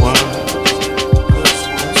understand the world.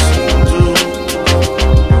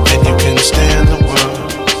 Then you can stand the world.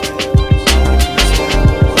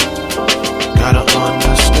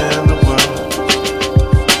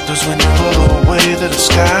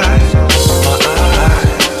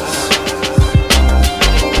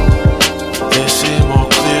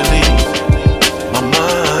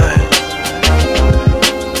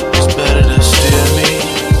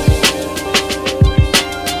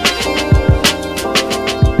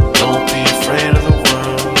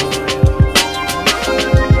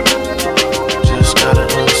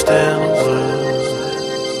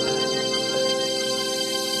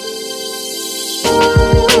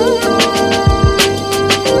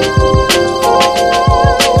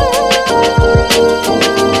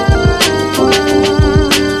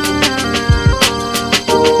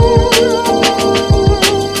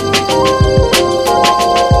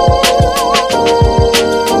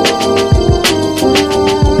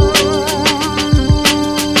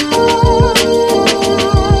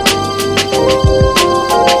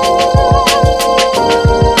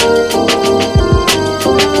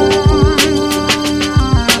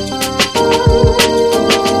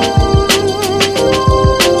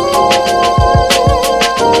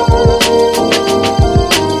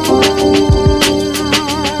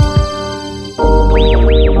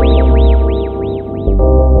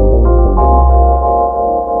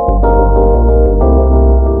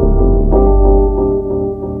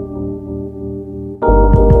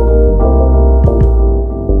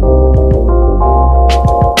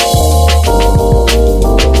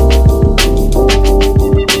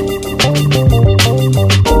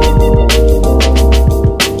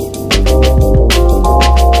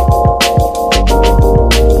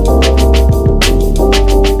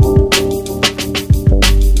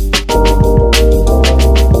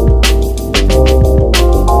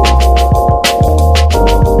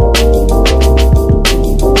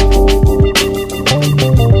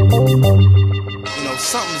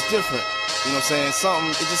 saying?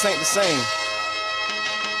 Something, it just ain't the same.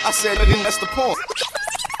 I said, that's the point.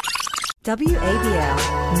 WABL,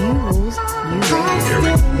 new rules, new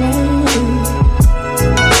radio.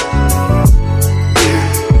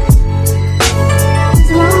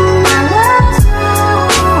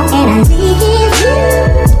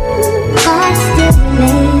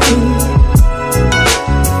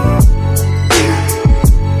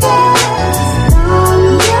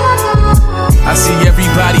 I see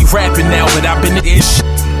everybody rapping now, but I've been the ish.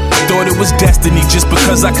 I thought it was destiny just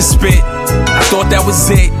because I could spit. I thought that was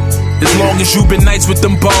it. As long as you been nice with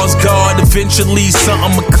them bars, God, eventually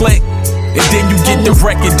something will click. And then you get the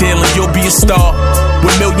record deal and you'll be a star.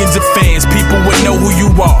 With millions of fans, people would know who you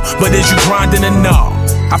are. But as you grinding enough,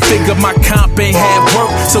 I figure my comp ain't had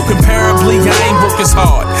work, so comparably I ain't work as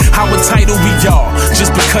hard. How entitled we are,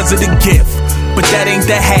 just because of the gift. But that ain't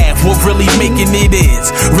the half, what really making it is.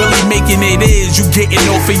 Really making it is, you getting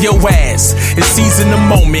off of your ass and seizing the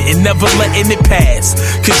moment and never letting it pass.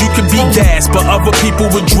 Cause you could be gas, but other people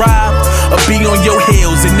would drive or be on your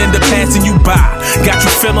heels and end up passing you by. Got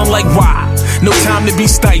you feeling like why? No time to be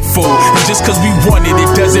stifled. And just cause we want it,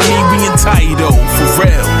 it doesn't mean we entitled. For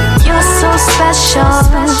real. You're so special,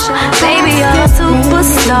 baby, you're a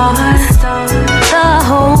superstar. The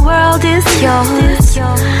whole world is yours.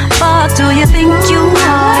 What do you think you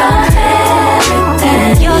are?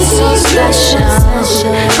 You're so special.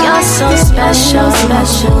 You're so special,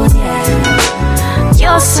 special, yeah.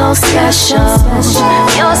 You're so special.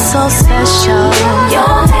 You're so special.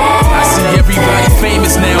 I see everybody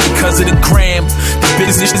famous now because of the gram. The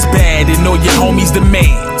business is bad and all your homies the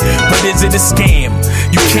man. But is it a scam?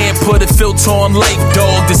 You can't put a filter on life,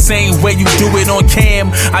 dog, the same way you do it on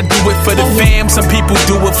cam. I do it for the fam, some people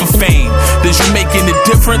do it for fame. Does you making a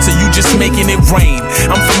difference or you just making it rain?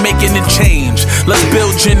 I'm for making a change. Let's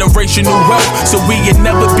build generational wealth so we can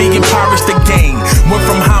never be impoverished again. Went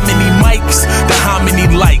from how many mics to how many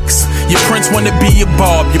likes. Your prince wanna be a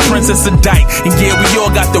Bob, your princess a dyke. And yeah, we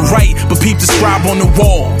all got the right, but peep the scribe on the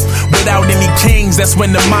wall. Without any kings, that's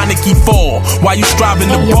when the monarchy fall. While you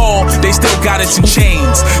striving to ball, they still got us in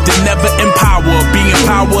chains. They never empower, be in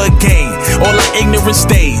power again. All the ignorant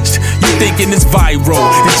staged, you thinking it's viral.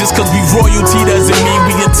 And just cause we royalty doesn't mean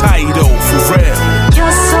we entitled, for real.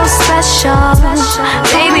 You're so special,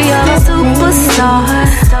 baby, you're a superstar.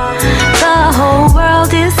 The whole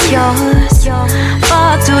world is yours.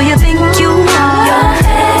 What do you think you are?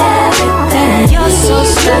 You're so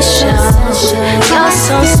special. You're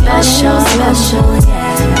so special, special,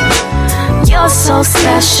 yeah. You're so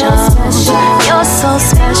special. You're so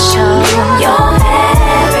special. You're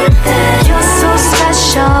everything. You're so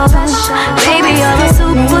special, baby, you're a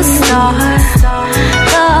superstar.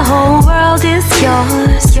 The whole world is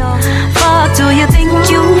yours. What do you think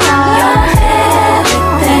you are?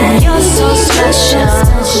 You're so special.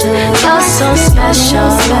 You're so special,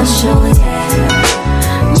 special, yeah.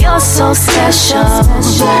 You're so special.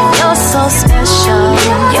 You're so special.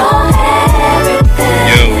 You're everything.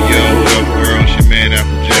 Yo, what up, world? It's your man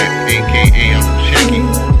Applejack, aka Uncle Checky.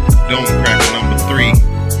 Dome Cracker #3.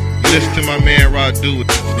 Listen to my man Radu with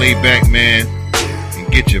this laid back man and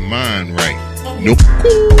get your mind right. Nope.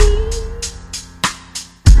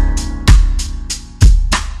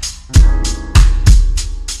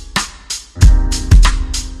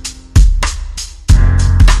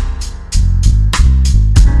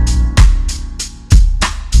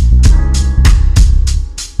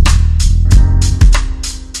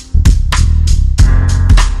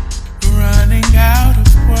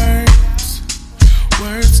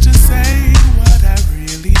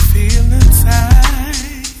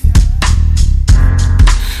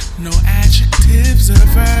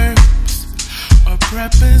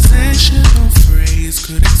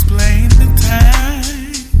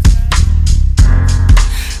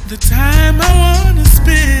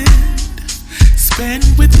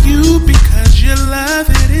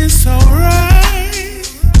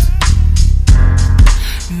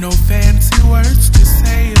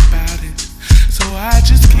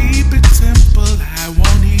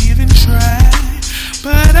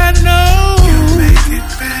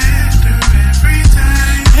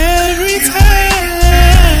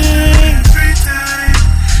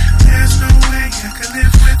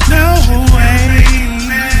 No way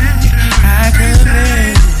I could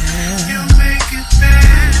live. You make it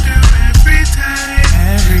better.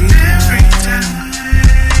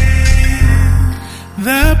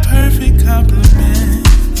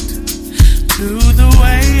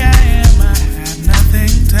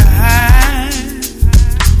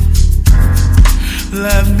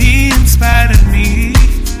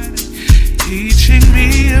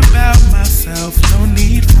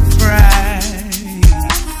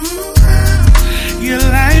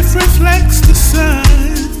 life reflects the sun.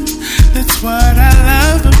 That's what I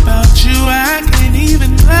love about you. I can't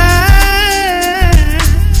even lie.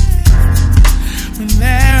 When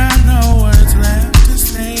there are no words left to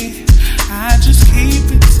say, I just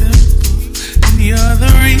keep it simple, and you're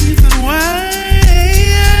the reason why.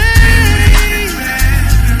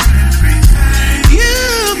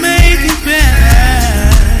 You make it better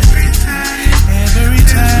every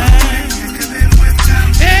time.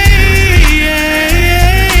 Hey, yeah,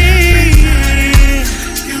 yeah, yeah.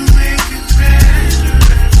 You make it better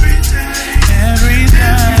every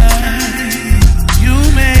time. You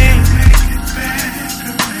make it better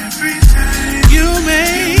every time. You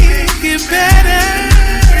make it better.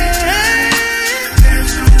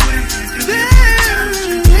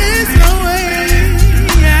 There's no way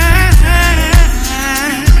I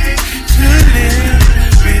could live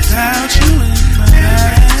without you in my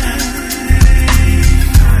life.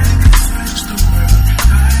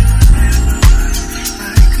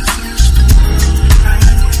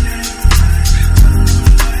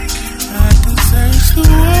 I could search the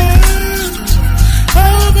world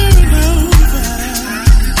over and over,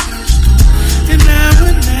 and I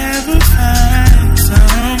would never find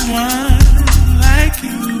someone like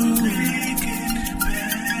you.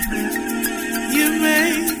 You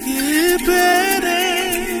make it better.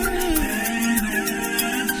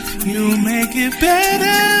 You make it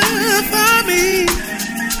better for me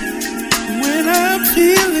when I'm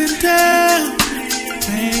feeling down.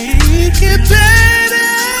 Make it better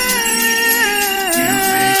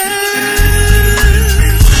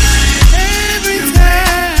every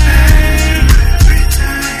time.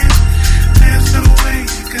 There's no way.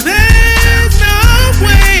 There's no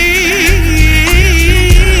way.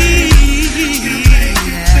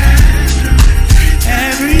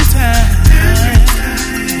 Every time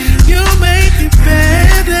you make it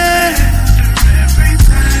better.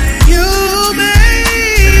 You make.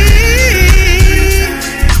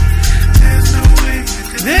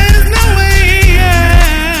 There's no way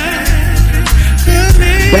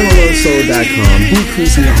BamaLoveSoul.com,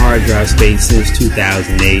 decreasing your hard drive space since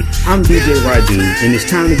 2008. I'm DJ Radu, and it's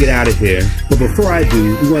time to get out of here. But before I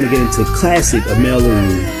do, we want to get into classic Amel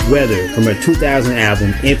LaRue, Weather, from her 2000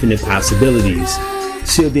 album, Infinite Possibilities.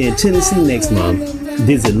 She'll be in Tennessee next month.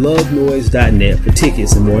 Visit lovenoise.net for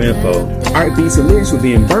tickets and more info. Art Beats and Lyrics will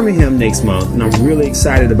be in Birmingham next month, and I'm really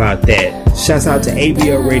excited about that. Shouts out to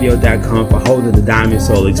ablradio.com for holding the Diamond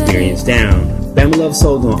Soul experience down. Bama Love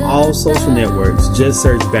Soul on all social networks. Just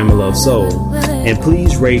search Bama Love Soul. And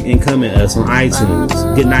please rate and comment us on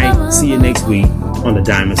iTunes. Good night. See you next week on the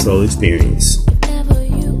Diamond Soul Experience.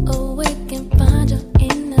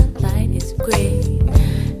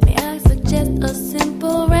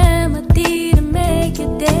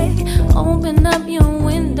 Open up your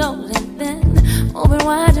windows and then open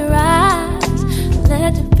wide your eyes.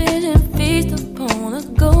 Let your vision feast upon a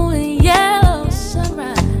golden yellow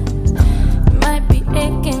sunrise. You might be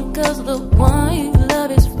aching cause the one you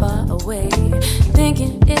love is far away,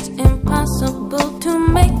 thinking it's impossible to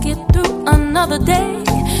make it through another day.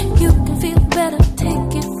 You can feel better,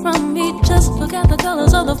 take it from me. Just look at the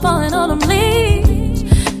colors of the falling autumn leaves.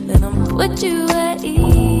 Let them put you at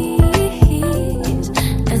ease.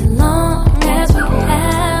 As long as we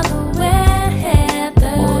have the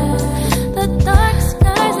weather, the dark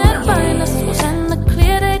skies that find us and the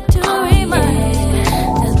clear day to remind us.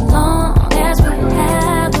 As long as we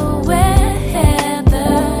have the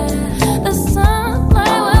weather, the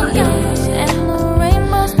sunlight will guide us and the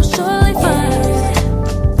rainbows will surely find us.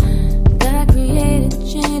 God created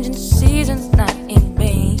changing seasons not in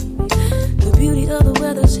vain. The beauty of the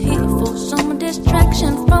weather's here for some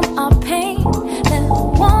distraction.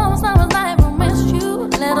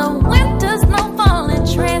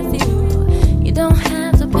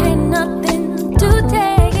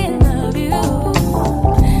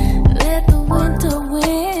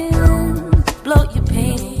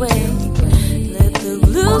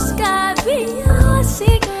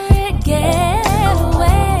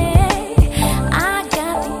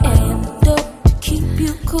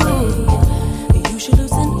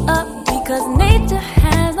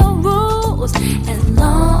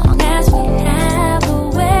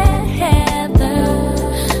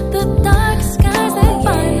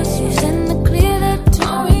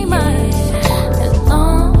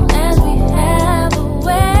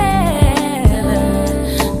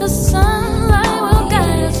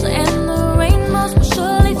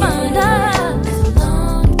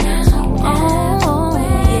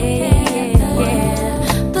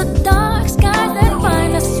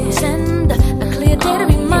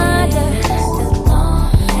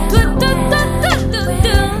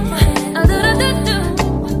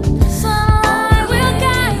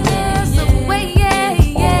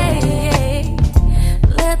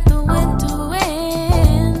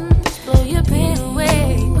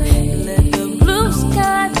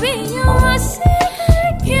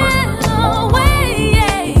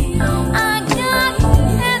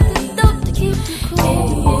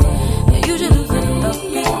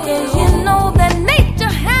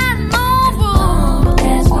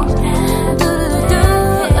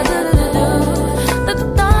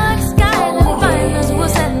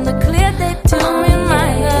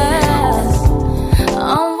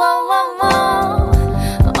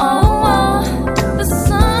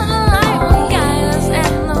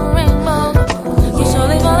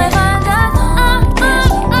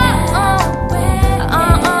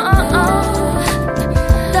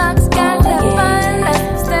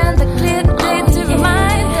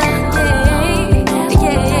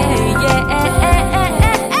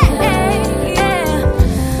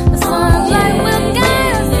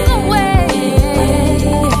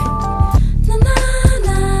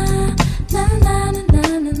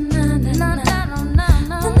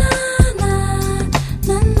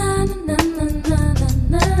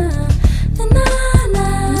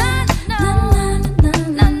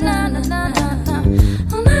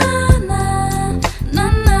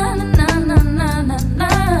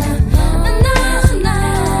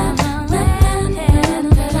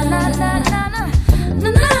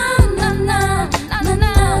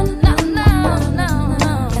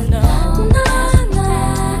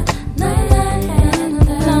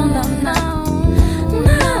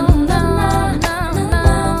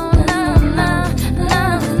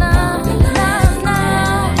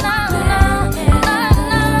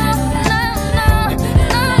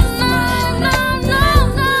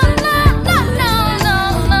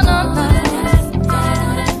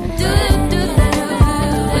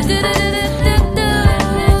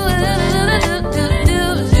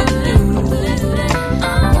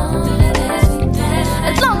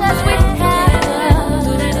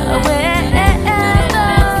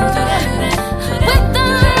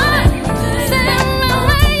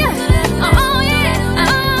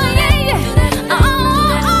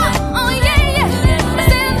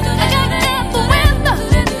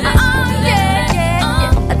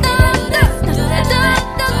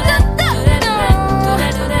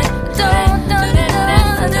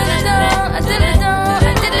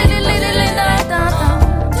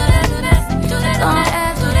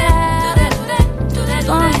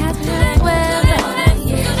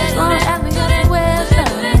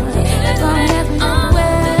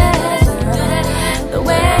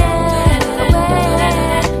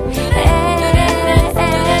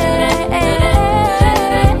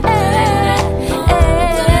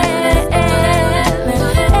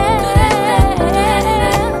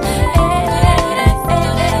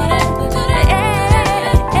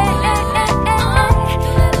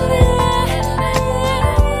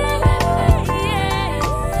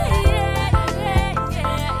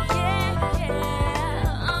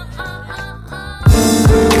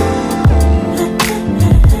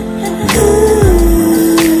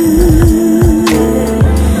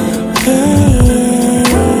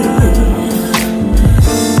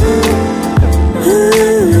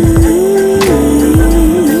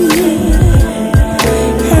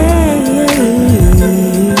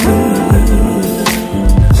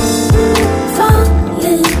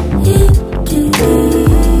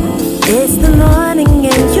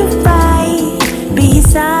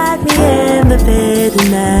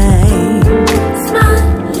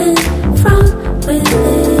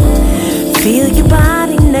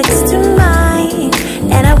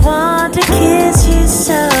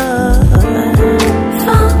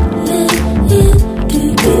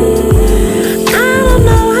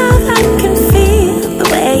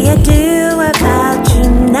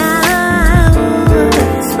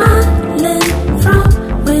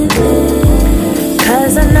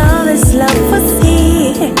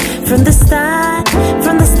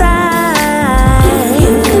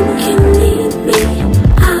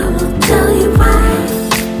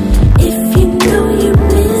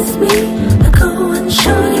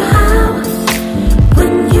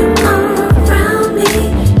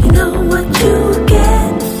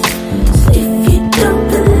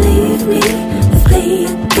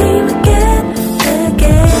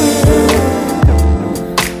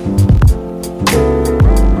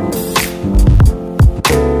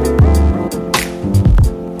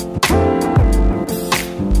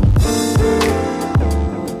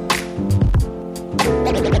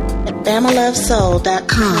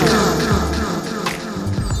 DiamondSoulExperience.com.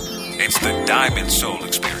 It's the Diamond Soul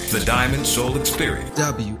Experience. The Diamond Soul Experience.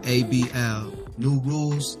 WABL. New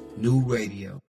rules, new radio.